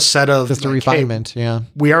 a set of... Just a refinement, yeah.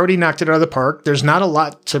 We already knocked it out of the park. There's not a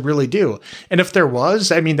lot to really do. And if there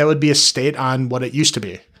was, I mean, that would be a state on what it used to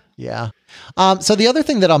be. Yeah. So the other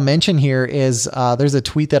thing that I'll mention here is there's a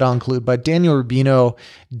tweet that I'll include, but Daniel Rubino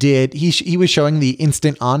he was showing the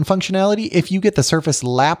instant on functionality. If you get the Surface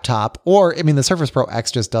laptop, or I mean, the Surface Pro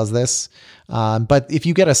X just does this. But if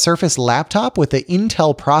you get a Surface laptop with the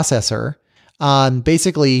Intel processor,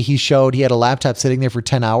 basically he showed he had a laptop sitting there for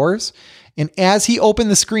 10 hours. And as he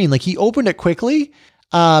opened the screen, like he opened it quickly,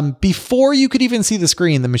 before you could even see the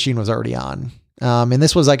screen, the machine was already on. And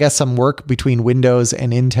this was, I guess, some work between Windows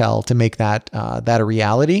and Intel to make that a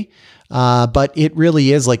reality. But it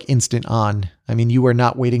really is like instant on. I mean, you are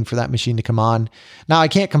not waiting for that machine to come on. Now, I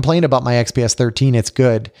can't complain about my XPS 13. It's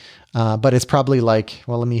good. But it's probably like,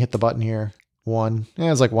 well, let me hit the button here.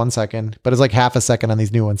 It's like 1 second, but it's like half a second on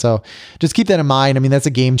these new ones. So just keep that in mind. I mean, that's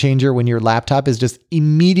a game changer when your laptop is just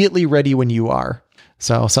immediately ready when you are.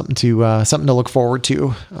 So something to look forward to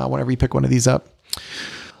whenever you pick one of these up.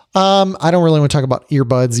 I don't really want to talk about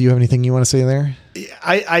earbuds. You have anything you want to say there?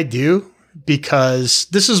 I do, because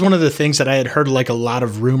this is one of the things that I had heard like a lot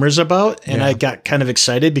of rumors about, and I got kind of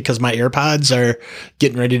excited because my AirPods are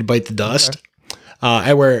getting ready to bite the dust. Okay.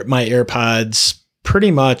 I wear my AirPods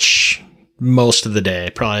pretty much most of the day,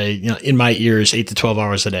 probably, in my ears, 8 to 12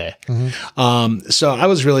 hours a day. Mm-hmm. So I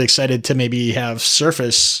was really excited to maybe have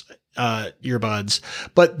Surface earbuds,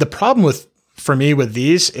 but the problem for me with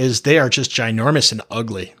these is they are just ginormous and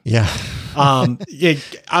ugly. Yeah.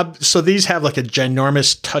 So these have like a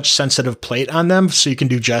ginormous touch sensitive plate on them, so you can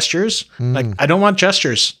do gestures. Like, I don't want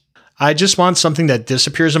gestures. I just want something that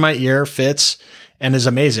disappears in my ear, fits, and is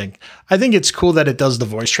amazing. I think it's cool that it does the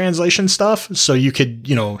voice translation stuff, so you could,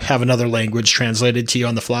 have another language translated to you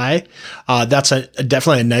on the fly. That's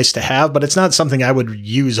definitely a nice to have, but it's not something I would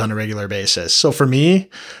use on a regular basis. So for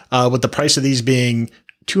me, with the price of these being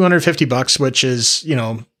 $250, which is,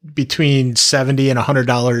 between $70 and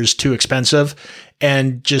 $100 too expensive,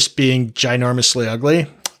 and just being ginormously ugly,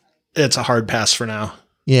 it's a hard pass for now.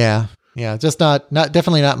 Yeah. Yeah. Just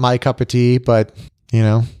definitely not my cup of tea, but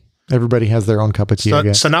everybody has their own cup of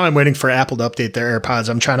tea. So now I'm waiting for Apple to update their AirPods.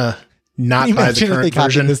 I'm trying to not buy the current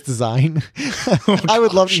version. This design. I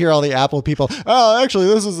would love to hear all the Apple people. Oh, actually,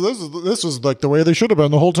 this is like the way they should have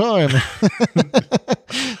been the whole time.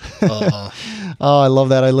 Oh, I love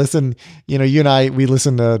that. I listen, you and I, we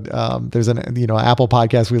listen to, there's an, Apple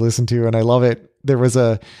podcast we listen to, and I love it. There was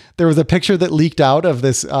a picture that leaked out of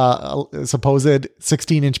this supposed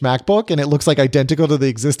 16-inch MacBook, and it looks like identical to the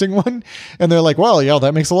existing one. And they're like, well, yeah,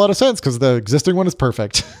 that makes a lot of sense because the existing one is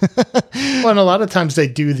perfect. Well, and a lot of times they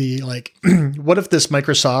do the like, what if this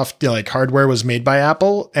Microsoft hardware was made by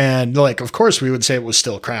Apple? And of course we would say it was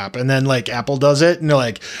still crap. And then Apple does it, and they're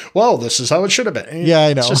like, well, this is how it should have been. Yeah,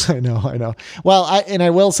 I know. I know. Well, I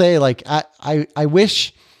will say I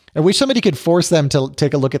wish somebody could force them to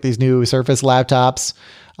take a look at these new Surface laptops,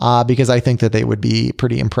 because I think that they would be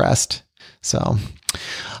pretty impressed. So,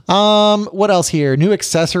 what else here? New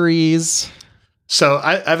accessories. So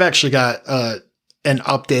I've actually got an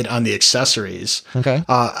update on the accessories. Okay.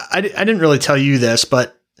 I didn't really tell you this,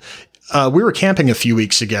 but we were camping a few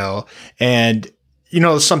weeks ago, and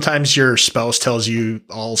sometimes your spouse tells you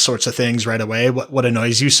all sorts of things right away. What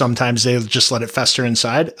annoys you? Sometimes they just let it fester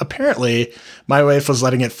inside. Apparently, my wife was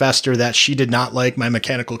letting it fester that she did not like my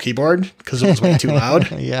mechanical keyboard because it was way too loud.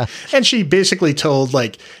 Yeah. And she basically told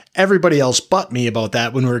everybody else but me about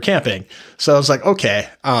that when we were camping. So I was like, okay.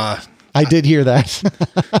 I did hear that.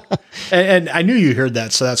 and I knew you heard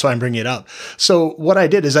that, so that's why I'm bringing it up. So what I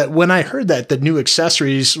did is that when I heard that the new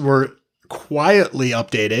accessories were quietly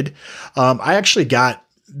updated, I actually got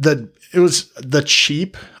it was the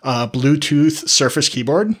cheap Bluetooth Surface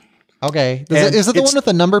keyboard. Okay. Is it the one with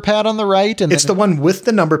the number pad on the right? And it's the one with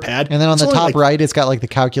the number pad. And then on the top right, it's got the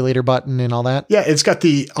calculator button and all that. Yeah, it's got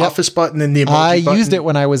the office button and the emoji button. I used it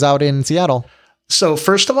when I was out in Seattle. So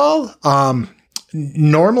first of all,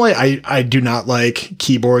 normally I do not like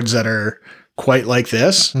keyboards that are quite like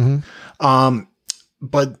this. Mm-hmm.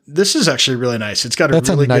 But this is actually really nice. It's got a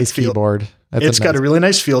really nice good feel. Keyboard. It's got a really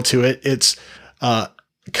nice feel to it. It's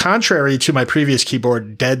contrary to my previous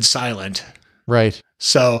keyboard, dead silent. Right.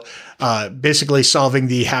 So basically solving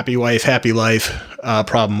the happy wife, happy life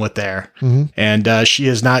problem with there. Mm-hmm. And she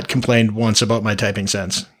has not complained once about my typing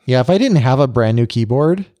sense. Yeah, if I didn't have a brand new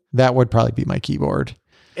keyboard, that would probably be my keyboard.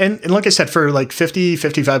 And like I said, for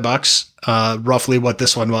 $50-$55, roughly what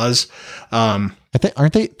this one was. I think,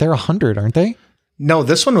 aren't they? They're 100, aren't they? No,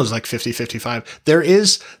 this one was $50-$55. There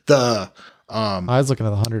is the I was looking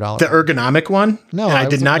at the $100. The ergonomic one. No, I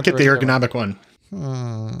did not get the ergonomic one.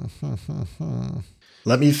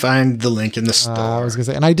 Let me find the link in the store. I was gonna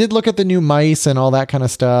say, and I did look at the new mice and all that kind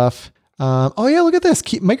of stuff. Oh yeah, look at this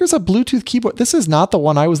Microsoft Bluetooth keyboard. This is not the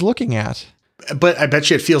one I was looking at. But I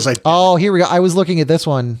bet you it feels like. Oh, here we go. I was looking at this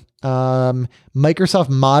one. Microsoft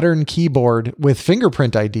Modern Keyboard with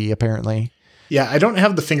fingerprint ID, apparently. Yeah, I don't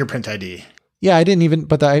have the fingerprint ID. Yeah, I didn't even,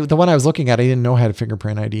 but the one I was looking at, I didn't know had a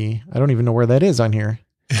fingerprint ID. I don't even know where that is on here.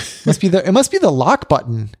 It must be the lock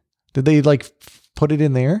button. Did they put it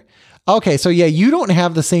in there? Okay, so yeah, you don't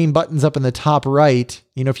have the same buttons up in the top right.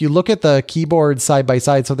 If you look at the keyboard side by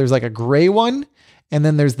side, so there's a gray one and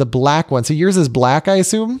then there's the black one. So yours is black, I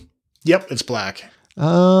assume? Yep, it's black.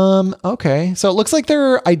 Okay. So it looks like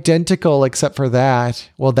they're identical except for that.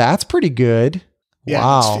 Well, that's pretty good. Yeah,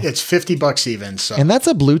 wow. It's $50 even. So. And that's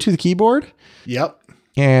a Bluetooth keyboard? Yep.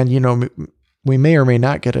 And we may or may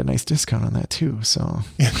not get a nice discount on that too. So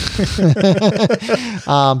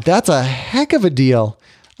that's a heck of a deal.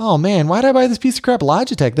 Oh man, why did I buy this piece of crap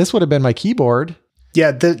Logitech? This would have been my keyboard.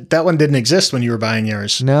 Yeah, that one didn't exist when you were buying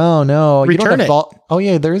yours. No. You don't Return have it. oh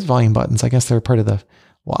yeah, there is volume buttons. I guess they're part of the.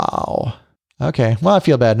 Wow. Okay. Well, I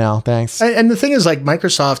feel bad now. Thanks. And the thing is, like,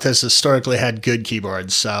 Microsoft has historically had good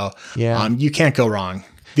keyboards, so Yeah. you can't go wrong.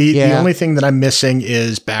 The only thing that I'm missing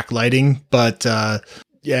is backlighting, but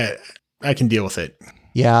yeah, I can deal with it.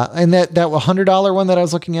 Yeah, and that $100 one that I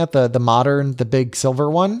was looking at, the modern, the big silver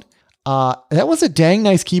one, that was a dang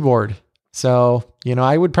nice keyboard. So,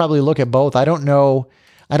 I would probably look at both. I don't know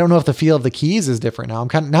if the feel of the keys is different now.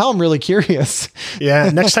 I'm really curious.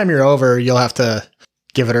 Yeah, next time you're over, you'll have to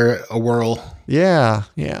give it a whirl. Yeah.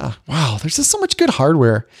 Wow, there's just so much good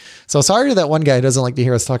hardware. So sorry to that one guy who doesn't like to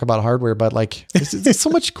hear us talk about hardware, but like there's so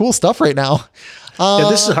much cool stuff right now. Yeah,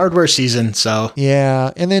 this is hardware season, so.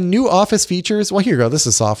 Yeah, and then new Office features. Well, here you go. This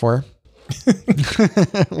is software.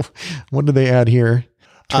 What did they add here?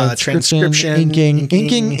 Transcription,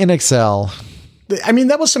 inking in Excel. I mean,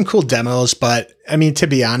 that was some cool demos, but I mean, to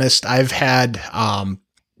be honest, I've had,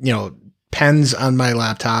 pens on my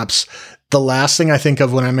laptops. The last thing I think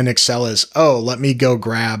of when I'm in Excel is, let me go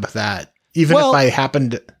grab that. Even if I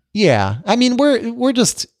happened. Yeah. I mean, we're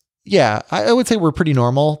just, I would say we're pretty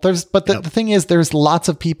normal. But the thing is, there's lots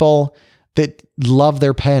of people that love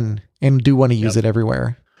their pen and do want to use it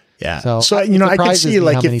everywhere. Yeah. So I could see,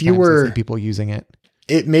 like, if you were people using it,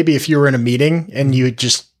 maybe if you were in a meeting and you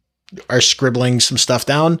just are scribbling some stuff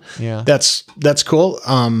down. Yeah. That's cool.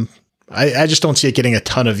 I just don't see it getting a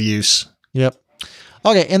ton of use. Yep.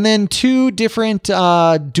 Okay. And then 2 different,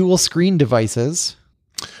 dual screen devices.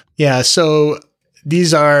 Yeah. So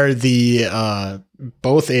these are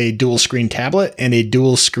both a dual screen tablet and a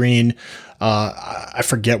dual screen. I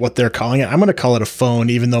forget what they're calling it. I'm going to call it a phone,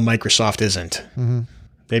 even though Microsoft isn't. Mm-hmm.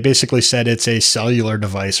 They basically said it's a cellular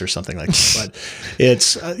device or something like that, but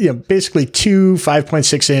it's basically 2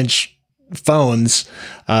 5.6-inch phones,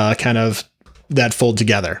 kind of that fold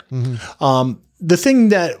together. Mm-hmm. The thing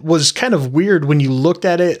that was kind of weird when you looked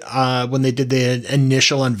at it, when they did the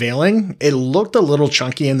initial unveiling, it looked a little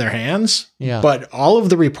chunky in their hands. Yeah. But all of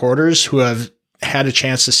the reporters who have had a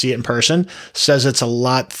chance to see it in person says it's a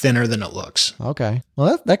lot thinner than it looks. Okay.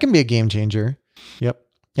 Well, that can be a game changer. Yep.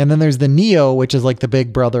 And then there's the Neo, which is like the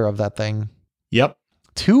big brother of that thing. Yep.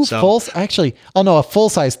 A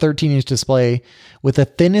full-size 13-inch display with the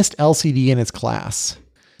thinnest LCD in its class.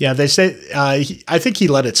 Yeah, they say, I think he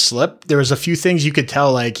let it slip. There was a few things you could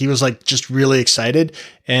tell, like he was like just really excited.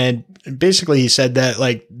 And basically he said that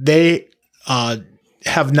like they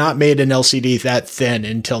have not made an LCD that thin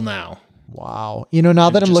until now. Wow. Now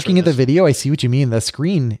that I'm looking at the video, I see what you mean. The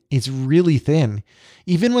screen is really thin.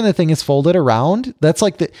 Even when the thing is folded around, that's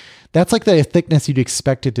like the thickness you'd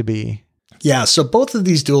expect it to be. Yeah. So both of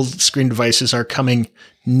these dual screen devices are coming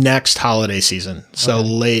next holiday season. So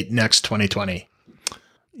late next 2020.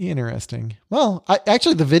 Interesting. Well,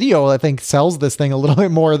 the video, I think, sells this thing a little bit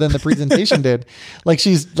more than the presentation did. Like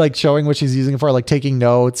she's like showing what she's using it for, like taking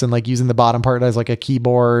notes and like using the bottom part as like a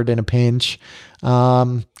keyboard and a pinch.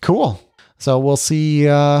 Cool. So we'll see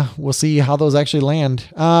how those actually land.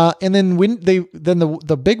 And then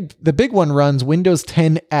the big one runs Windows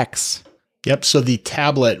 10X. Yep. So the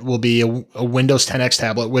tablet will be a Windows 10X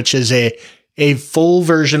tablet, which is a full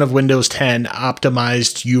version of Windows 10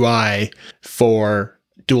 optimized UI for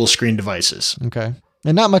dual screen devices. Okay.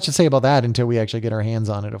 And not much to say about that until we actually get our hands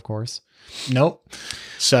on it, of course. Nope.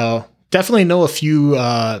 So definitely know a few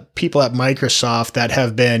people at Microsoft that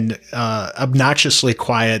have been obnoxiously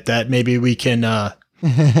quiet that maybe we can, buy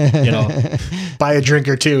a drink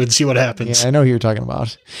or two and see what happens. Yeah, I know who you're talking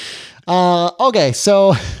about. Okay.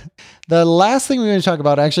 So the last thing we're going to talk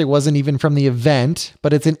about actually wasn't even from the event,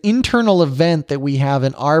 but it's an internal event that we have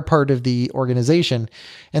in our part of the organization.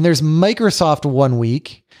 And there's Microsoft 1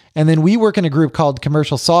 week. And then we work in a group called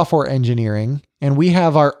Commercial Software Engineering. And we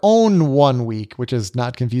have our own 1 week, which is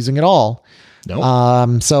not confusing at all.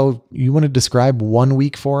 No. So you want to describe 1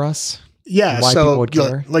 week for us? Yeah. Why people would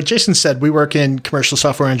care? Like Jason said, we work in commercial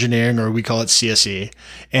software engineering, or we call it CSE.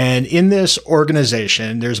 And in this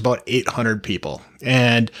organization, there's about 800 people,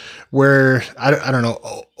 and we're, I don't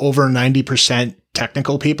know, over 90%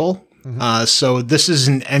 technical people. Mm-hmm. So this is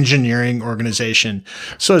an engineering organization.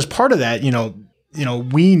 So as part of that,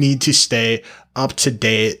 we need to stay up to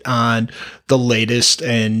date on the latest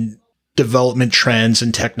and development trends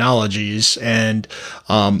and technologies. And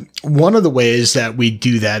one of the ways that we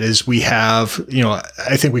do that is we have,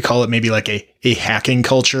 I think we call it maybe like a hacking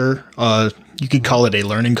culture. You could call it a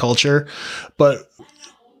learning culture. But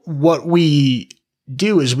what we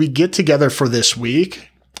do is we get together for this week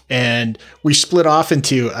and we split off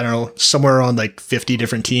into, I don't know, somewhere around like 50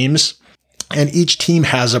 different teams. And each team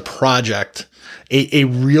has a project. a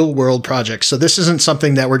real world project. So this isn't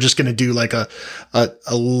something that we're just going to do like a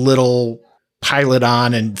little pilot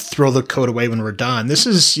on and throw the code away when we're done. This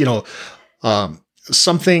is,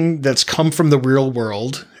 something that's come from the real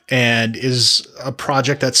world and is a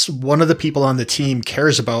project that's one of the people on the team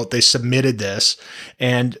cares about. They submitted this,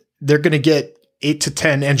 and they're going to get 8 to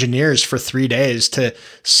 10 engineers for 3 days to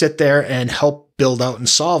sit there and help build out and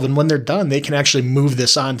solve. And when they're done, they can actually move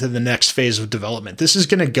this on to the next phase of development. This is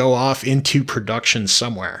going to go off into production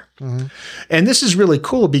somewhere. Mm-hmm. And this is really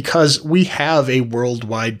cool because we have a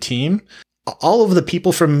worldwide team. All of the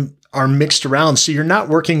people are mixed around. So you're not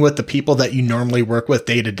working with the people that you normally work with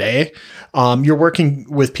day to day. You're working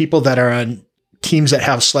with people that are on teams that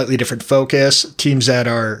have slightly different focus, teams that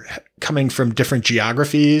are coming from different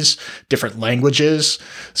geographies, different languages.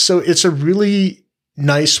 So it's a really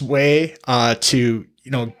nice way to,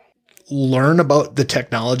 learn about the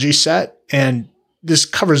technology set. And this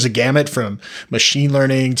covers the gamut from machine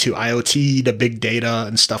learning to IoT to big data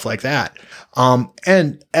and stuff like that.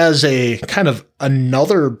 And as a kind of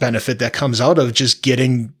another benefit that comes out of just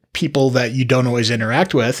getting people that you don't always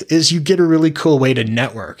interact with is you get a really cool way to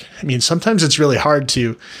network. I mean, sometimes it's really hard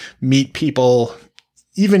to meet people,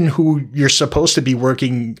 even who you're supposed to be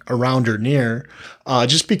working around or near,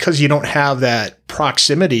 just because you don't have that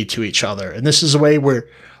proximity to each other. And this is a way where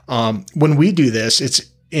when we do this, it's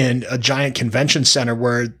in a giant convention center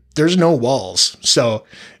where there's no walls. So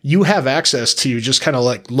you have access to just kind of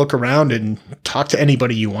like look around and talk to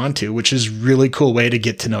anybody you want to, which is a really cool way to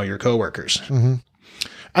get to know your coworkers. Mm-hmm.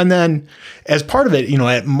 And then as part of it,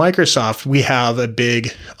 at Microsoft, we have a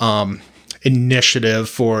big initiative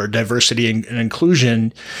for diversity and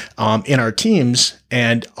inclusion in our teams.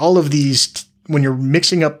 And all of these, when you're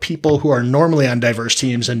mixing up people who are normally on diverse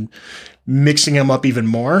teams and mixing them up even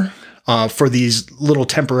more for these little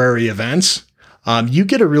temporary events, you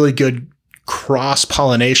get a really good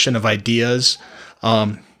cross-pollination of ideas.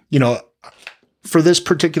 For this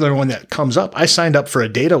particular one that comes up, I signed up for a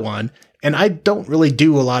data one, and I don't really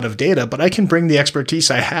do a lot of data, but I can bring the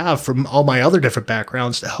expertise I have from all my other different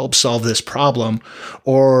backgrounds to help solve this problem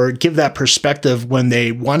or give that perspective when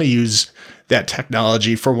they want to use that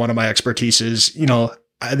technology for one of my expertises,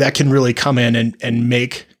 that can really come in and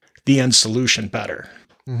make the end solution better.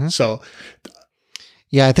 Mm-hmm. So,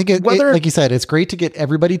 yeah, I think like you said, it's great to get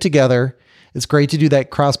everybody together. It's great to do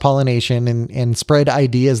that cross-pollination and spread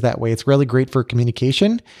ideas that way. It's really great for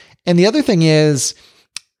communication. And the other thing is,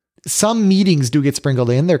 some meetings do get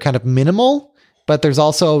sprinkled in. They're kind of minimal, but there's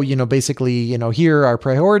also, basically, here are our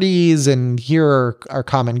priorities and here are our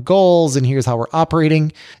common goals and here's how we're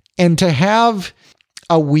operating. And to have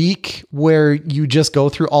a week where you just go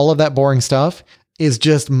through all of that boring stuff is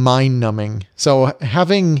just mind numbing. So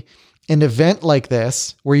having an event like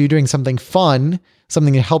this where you're doing something fun,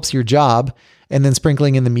 something that helps your job, and then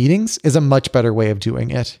sprinkling in the meetings is a much better way of doing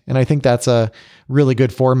it. And I think that's a really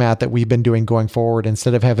good format that we've been doing going forward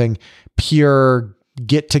instead of having pure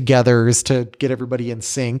get-togethers to get everybody in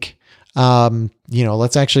sync.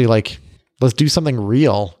 Let's actually let's do something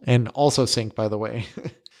real and also sync, by the way.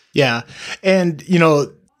 Yeah. And,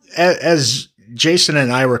 as Jason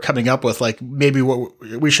and I were coming up with maybe what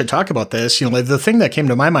we should talk about this, the thing that came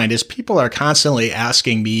to my mind is people are constantly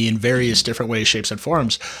asking me in various different ways, shapes, and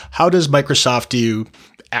forms, how does Microsoft do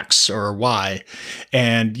X or Y?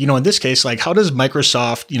 And, in this case, how does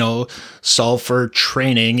Microsoft, solve for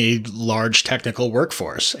training a large technical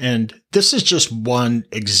workforce? And this is just one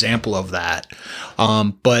example of that.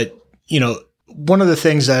 But one of the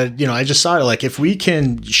things that, I just saw if we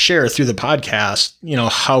can share through the podcast,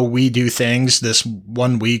 how we do things this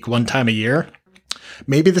 1 week, one time a year,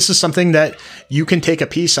 maybe this is something that you can take a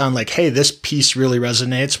piece on hey, this piece really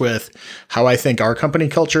resonates with how I think our company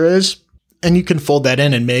culture is. And you can fold that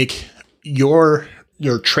in and make your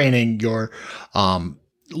training, your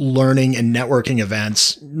learning and networking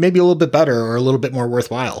events maybe a little bit better or a little bit more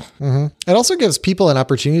worthwhile. Mm-hmm. It also gives people an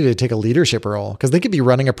opportunity to take a leadership role because they could be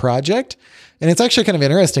running a project. And it's actually kind of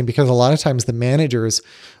interesting because a lot of times the managers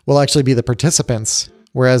will actually be the participants,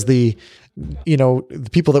 whereas the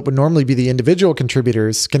people that would normally be the individual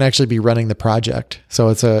contributors can actually be running the project. So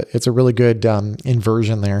it's a really good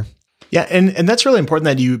inversion there. Yeah. And that's really important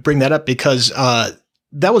that you bring that up because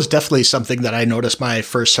that was definitely something that I noticed my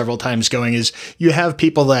first several times going is you have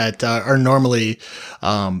people that are normally,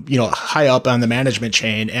 high up on the management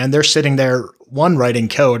chain and they're sitting there, one, writing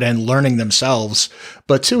code and learning themselves,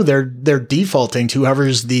 but two, they're defaulting to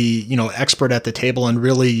whoever's the, expert at the table. And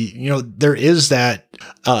really, there is that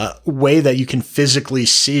way that you can physically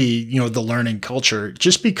see, the learning culture.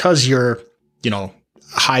 Just because you're,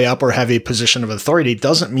 high up or have a position of authority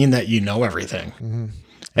doesn't mean that you know everything. Mm-hmm.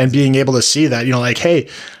 And being able to see that, like, hey,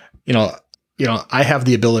 I have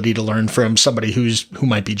the ability to learn from somebody who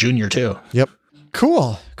might be junior too. Yep.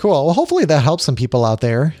 Cool. Well, hopefully that helps some people out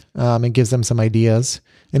there and gives them some ideas.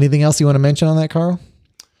 Anything else you want to mention on that, Carl?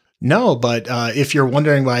 No, but if you're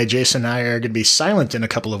wondering why Jason and I are going to be silent in a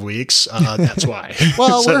couple of weeks, that's why.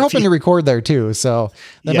 Well, we're hoping to record there too. So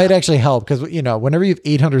that might actually help because, whenever you have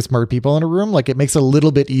 800 smart people in a room, like it makes it a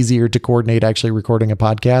little bit easier to coordinate actually recording a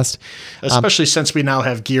podcast. Especially since we now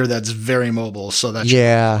have gear that's very mobile. So that's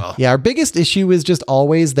Yeah. Our biggest issue is just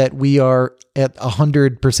always that we are at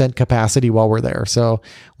 100% capacity while we're there. So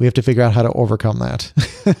we have to figure out how to overcome that.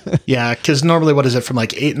 Yeah. Cause normally what is it from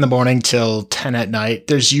like 8 a.m. till 10 p.m.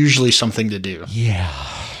 There's usually something to do. Yeah.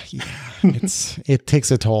 It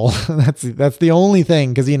takes a toll. That's the only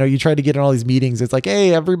thing. Cause you try to get in all these meetings. It's like,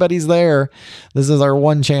 hey, everybody's there. This is our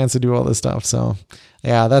one chance to do all this stuff. So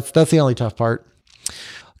yeah, that's the only tough part.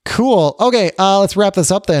 Cool. Okay. Let's wrap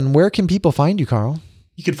this up then. Where can people find you, Carl?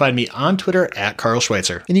 You can find me on Twitter at Carl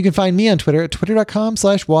Schweitzer. And you can find me on Twitter at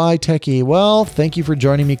twitter.com/ytechie. Well, thank you for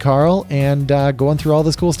joining me, Carl, and going through all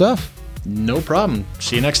this cool stuff. No problem.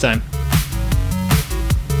 See you next time.